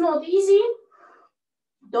 If it's not easy,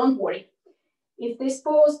 don't worry. If this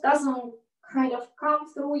pose doesn't kind of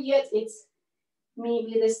come through yet, it's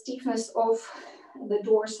maybe the stiffness of the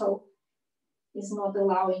dorsal is not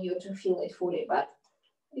allowing you to feel it fully, but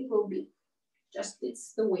it will be. Just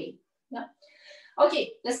it's the way. Yeah.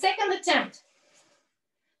 Okay, the second attempt.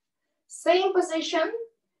 Same position,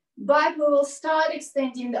 but we will start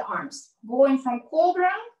extending the arms, going from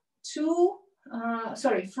cobra to,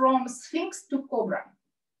 from Sphinx to cobra.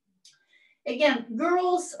 Again,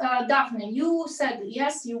 girls, Daphne, you said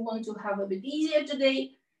yes, you want to have a bit easier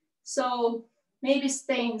today. So maybe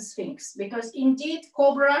stay in Sphinx, because indeed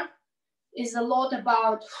cobra is a lot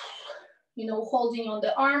about, you know, holding on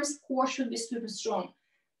the arms. Core should be super strong.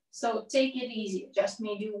 So take it easy, just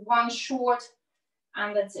maybe one short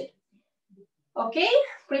and that's it. Okay,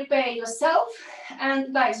 prepare yourself.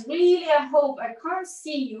 And guys, really, I hope, I can't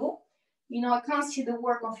see you, you know, I can't see the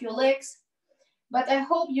work of your legs, but I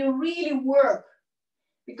hope you really work,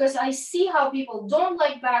 because I see how people don't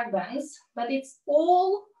like back bends, but it's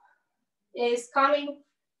all is coming,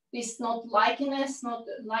 this not liking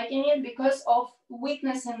it because of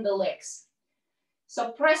weakness in the legs.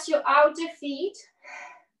 So press your outer feet,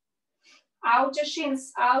 outer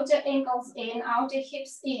shins, outer ankles in, outer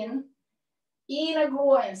hips in, inner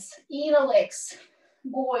groins, inner legs,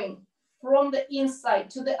 going from the inside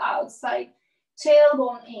to the outside,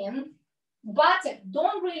 tailbone in, buttock,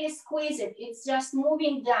 don't really squeeze it, it's just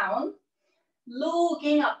moving down,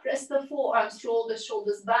 looking up, press the forearms,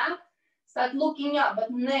 shoulders back, start looking up,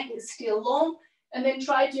 but neck is still long, And then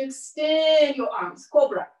try to extend your arms,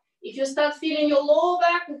 cobra. If you start feeling your lower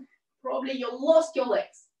back, probably you lost your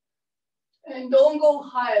legs. And don't go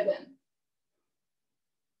higher then.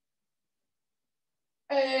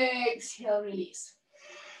 Exhale, release.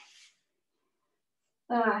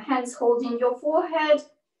 Hands holding your forehead,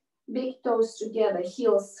 big toes together,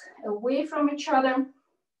 heels away from each other,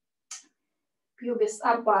 pubis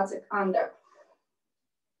up, buttock under.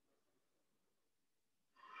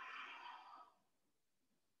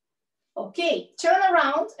 Okay, turn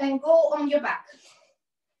around and go on your back.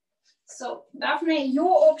 So Daphne,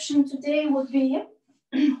 your option today would be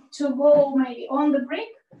to go maybe on the brick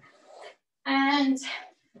and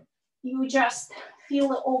you just feel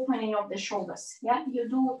the opening of the shoulders. Yeah, you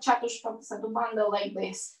do Chaturshpadasana like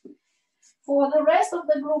this. For the rest of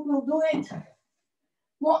the group, we'll do it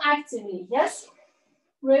more actively. Yes,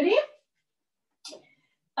 ready?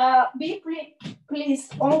 Be please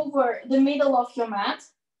over the middle of your mat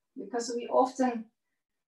because we often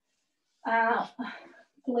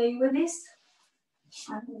play with this.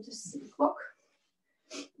 I'm going to see the clock.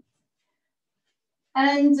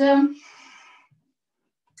 And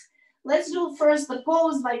let's do first the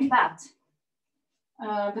pose like that.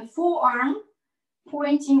 The forearm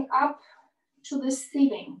pointing up to the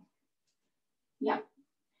ceiling. Yeah.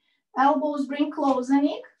 Elbows bring closer,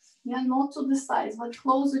 Nick. Yeah, not to the sides, but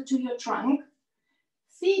closer to your trunk.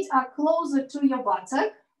 Feet are closer to your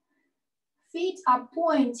buttock. Feet are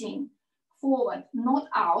pointing forward, not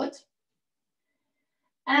out.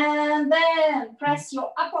 And then press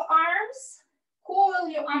your upper arms. Coil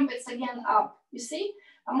your armpits again up. You see,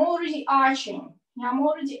 I'm already arching. Yeah, I'm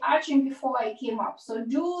already arching before I came up. So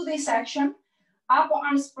do this action. Upper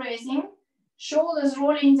arms pressing, shoulders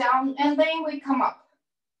rolling down, and then we come up.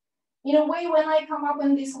 In a way, when I come up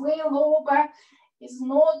in this way, lower back is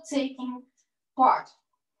not taking part.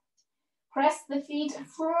 Press the feet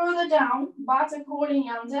further down, buttock rolling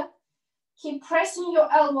under. Keep pressing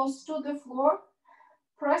your elbows to the floor.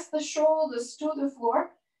 Press the shoulders to the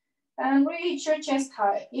floor and reach your chest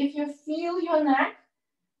high. If you feel your neck,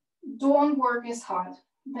 don't work as hard.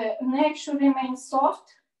 The neck should remain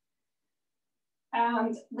soft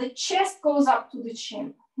and the chest goes up to the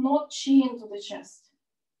chin, not chin to the chest.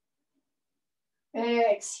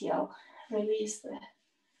 Exhale, release the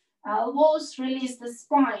elbows, release the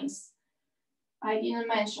spines. I didn't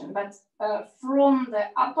mention, but from the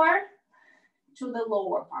upper to the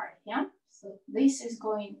lower part, yeah? So this is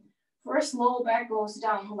going, first lower back goes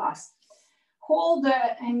down last. Hold the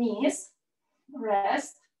knees,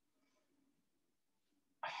 rest.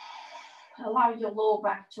 Allow your lower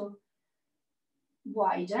back to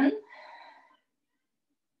widen.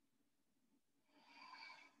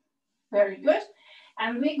 Very good.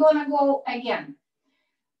 And we're gonna go again.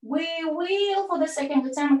 We will, for the second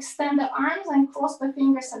attempt, extend the arms and cross the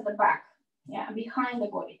fingers at the back. Yeah, behind the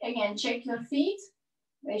body. Again, check your feet.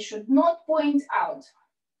 They should not point out.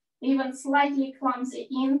 Even slightly clumsy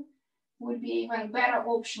in would be even better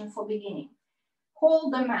option for beginning.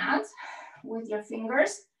 Hold the mat with your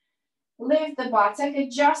fingers. Lift the buttock,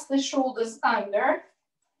 adjust the shoulders under.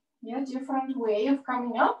 Yeah, different way of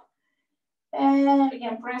coming up. And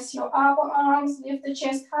again, press your upper arms, lift the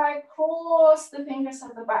chest high, cross the fingers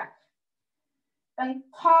at the back. And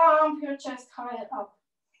pump your chest high up.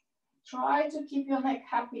 Try to keep your neck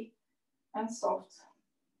happy and soft.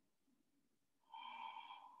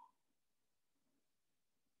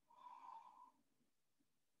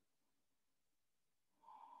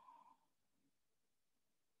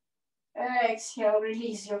 Exhale,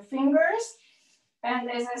 release your fingers.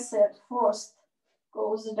 And as I said, first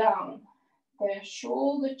goes down the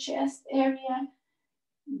shoulder, chest area,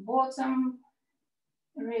 bottom,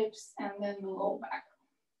 ribs, and then the low back.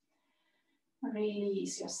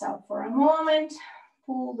 Release yourself for a moment.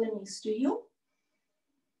 Pull the knees to you.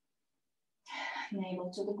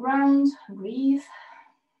 Navel to the ground. Breathe.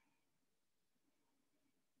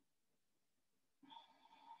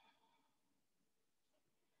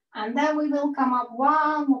 And then we will come up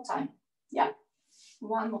one more time. Yeah,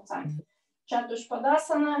 one more time.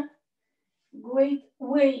 Chaturshpadasana. Great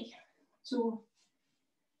way to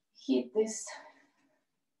hit this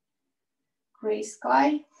gray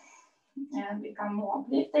sky and become more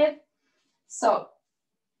uplifted. So,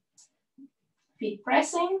 feet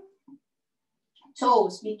pressing,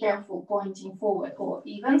 toes, be careful, pointing forward or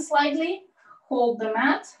even slightly. Hold the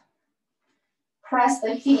mat, press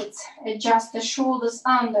the feet, adjust the shoulders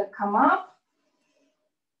under, come up.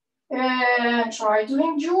 And try to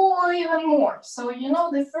enjoy even more. So, you know,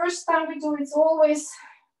 the first time we do it's always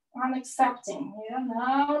unaccepting. Yeah,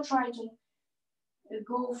 now try to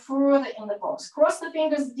go further in the box. Cross the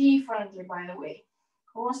fingers differently, by the way.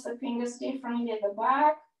 Cross the fingers differently at the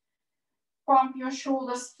back. Pump your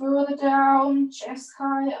shoulders further down, chest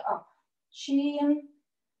higher up. Chin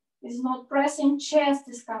is not pressing, chest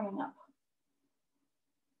is coming up.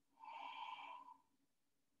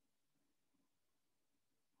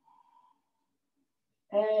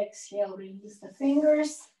 Exhale, release the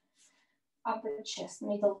fingers. Upper chest,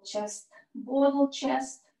 middle chest, bottle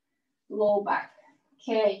chest, low back.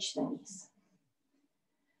 Catch the knees.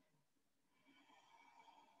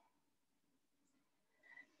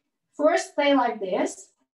 First, stay like this.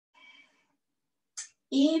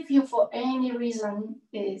 If you, for any reason,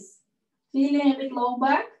 is feeling a bit low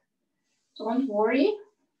back, don't worry.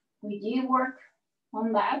 We did work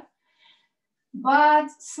on that. But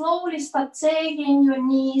slowly start taking your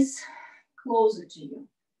knees closer to you.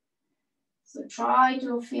 So try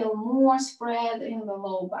to feel more spread in the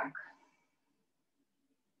low back.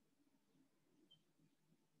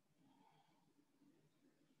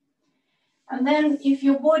 And then if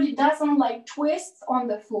your body doesn't like twist on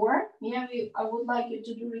the floor, I would like you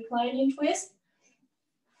to do reclining twist.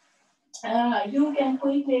 You can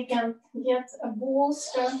quickly get a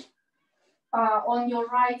bolster on your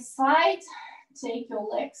right side. Take your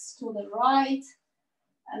legs to the right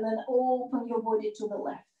and then open your body to the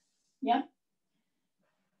left. Yeah?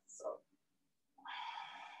 So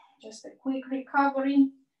just a quick recovery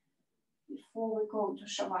before we go to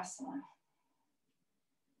Shavasana.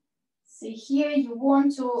 See here, you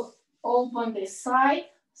want to open this side,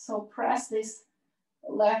 so press this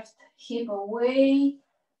left hip away,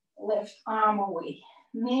 left arm away.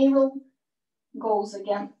 Navel goes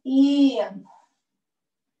again in.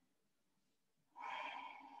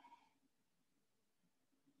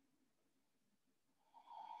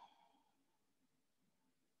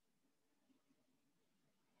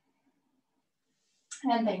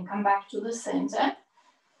 And then come back to the center.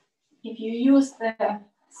 If you use the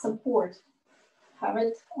support, have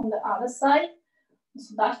it on the other side.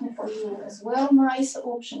 So definitely for you as well. Nice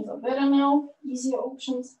options are better now, easier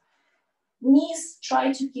options. Knees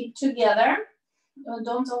try to keep together.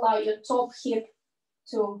 Don't allow your top hip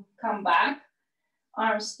to come back.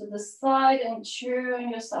 Arms to the side and turn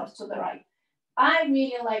yourself to the right. I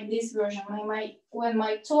really like this version when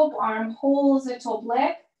my top arm holds the top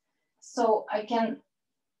leg, so I can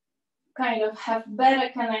kind of have better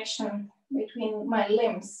connection between my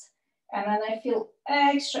limbs. And then I feel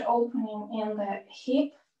extra opening in the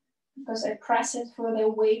hip because I press it further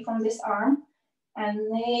away from this arm, and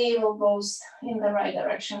navel goes in the right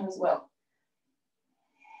direction as well.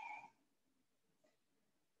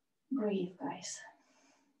 Breathe, guys.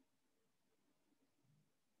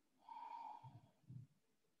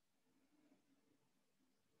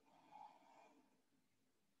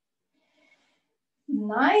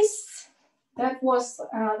 Nice. That was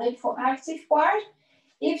the for active part.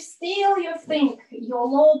 If still you think your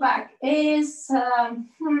low back is a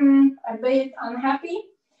bit unhappy,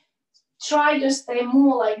 try to stay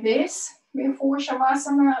more like this before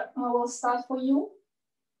Shavasana will start for you.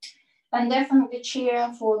 And definitely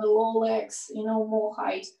chair for the low legs, more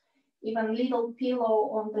height, even little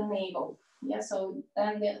pillow on the navel. Yeah, so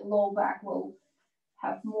then the low back will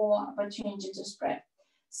have more opportunity to spread.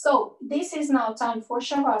 So this is now time for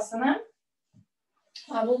Shavasana.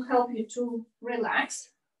 I will help you to relax.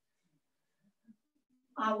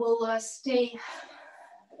 I will stay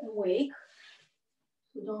awake,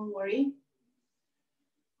 so don't worry.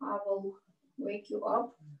 I will wake you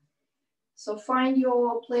up. So find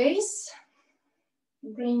your place,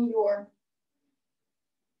 bring your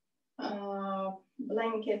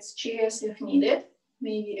blankets, chairs if needed,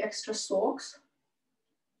 maybe extra socks.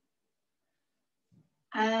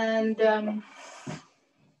 And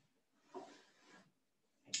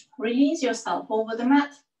release yourself over the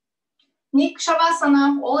mat. Nick,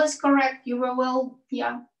 Shavasana, all is correct. You were well,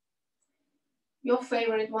 yeah. Your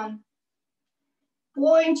favorite one.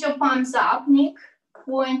 Point your palms up, Nick.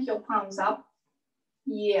 Point your palms up.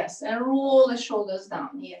 Yes, and roll the shoulders down.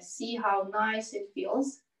 Yes, see how nice it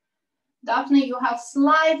feels. Daphne, you have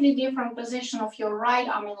slightly different position of your right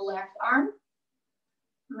arm and left arm.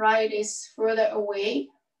 Right is further away,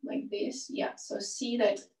 like this. Yeah, so see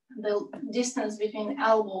that the distance between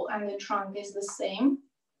elbow and the trunk is the same.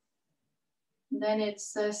 Then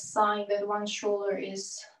it's a sign that one shoulder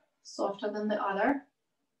is softer than the other.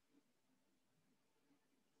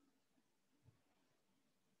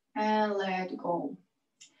 And let go.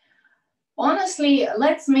 Honestly,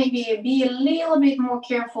 let's maybe be a little bit more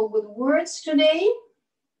careful with words today,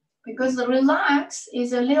 because the relax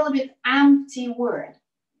is a little bit empty word.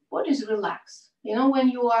 What is relax? You know, when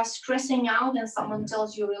you are stressing out and someone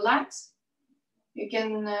tells you relax, you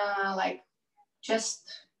can like just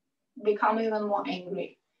become even more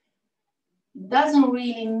angry. Doesn't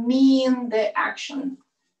really mean the action.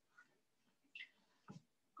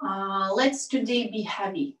 Let's today be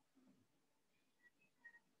heavy.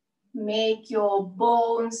 Make your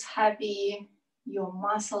bones heavy, your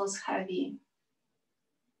muscles heavy.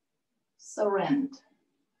 Surrender.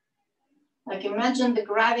 Like imagine the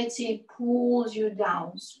gravity pulls you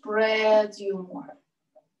down, spreads you more.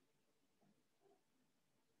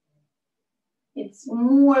 It's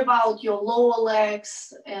more about your lower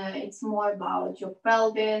legs, it's more about your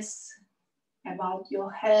pelvis, about your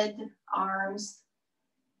head, arms.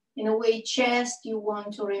 In a way, chest, you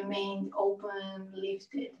want to remain open,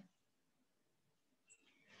 lifted.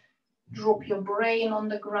 Drop your brain on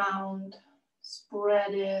the ground,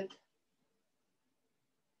 spread it.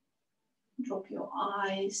 Drop your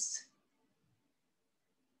eyes.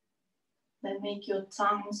 Then make your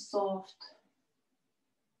tongue soft.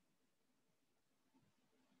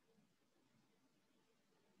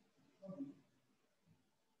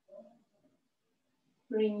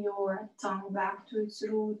 Bring your tongue back to its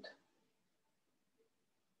root.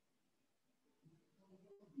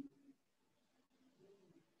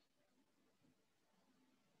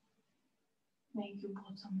 Make your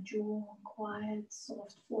bottom jaw quiet,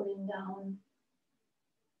 soft, falling down.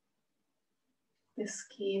 The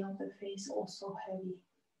skin of the face also heavy,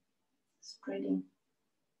 spreading.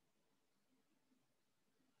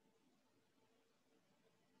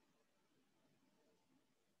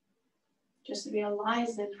 Just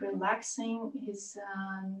realize that relaxing is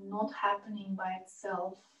not happening by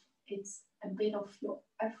itself. It's a bit of your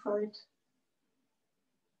effort,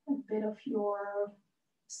 a bit of your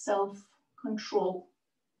self-control.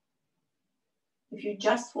 If you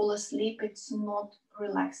just fall asleep, it's not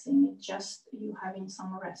relaxing. It's just you having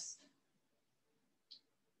some rest.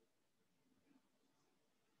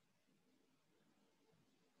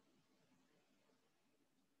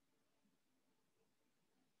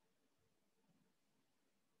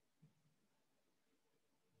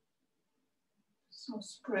 So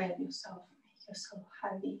spread yourself, make yourself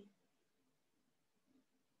heavy,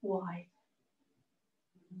 wide.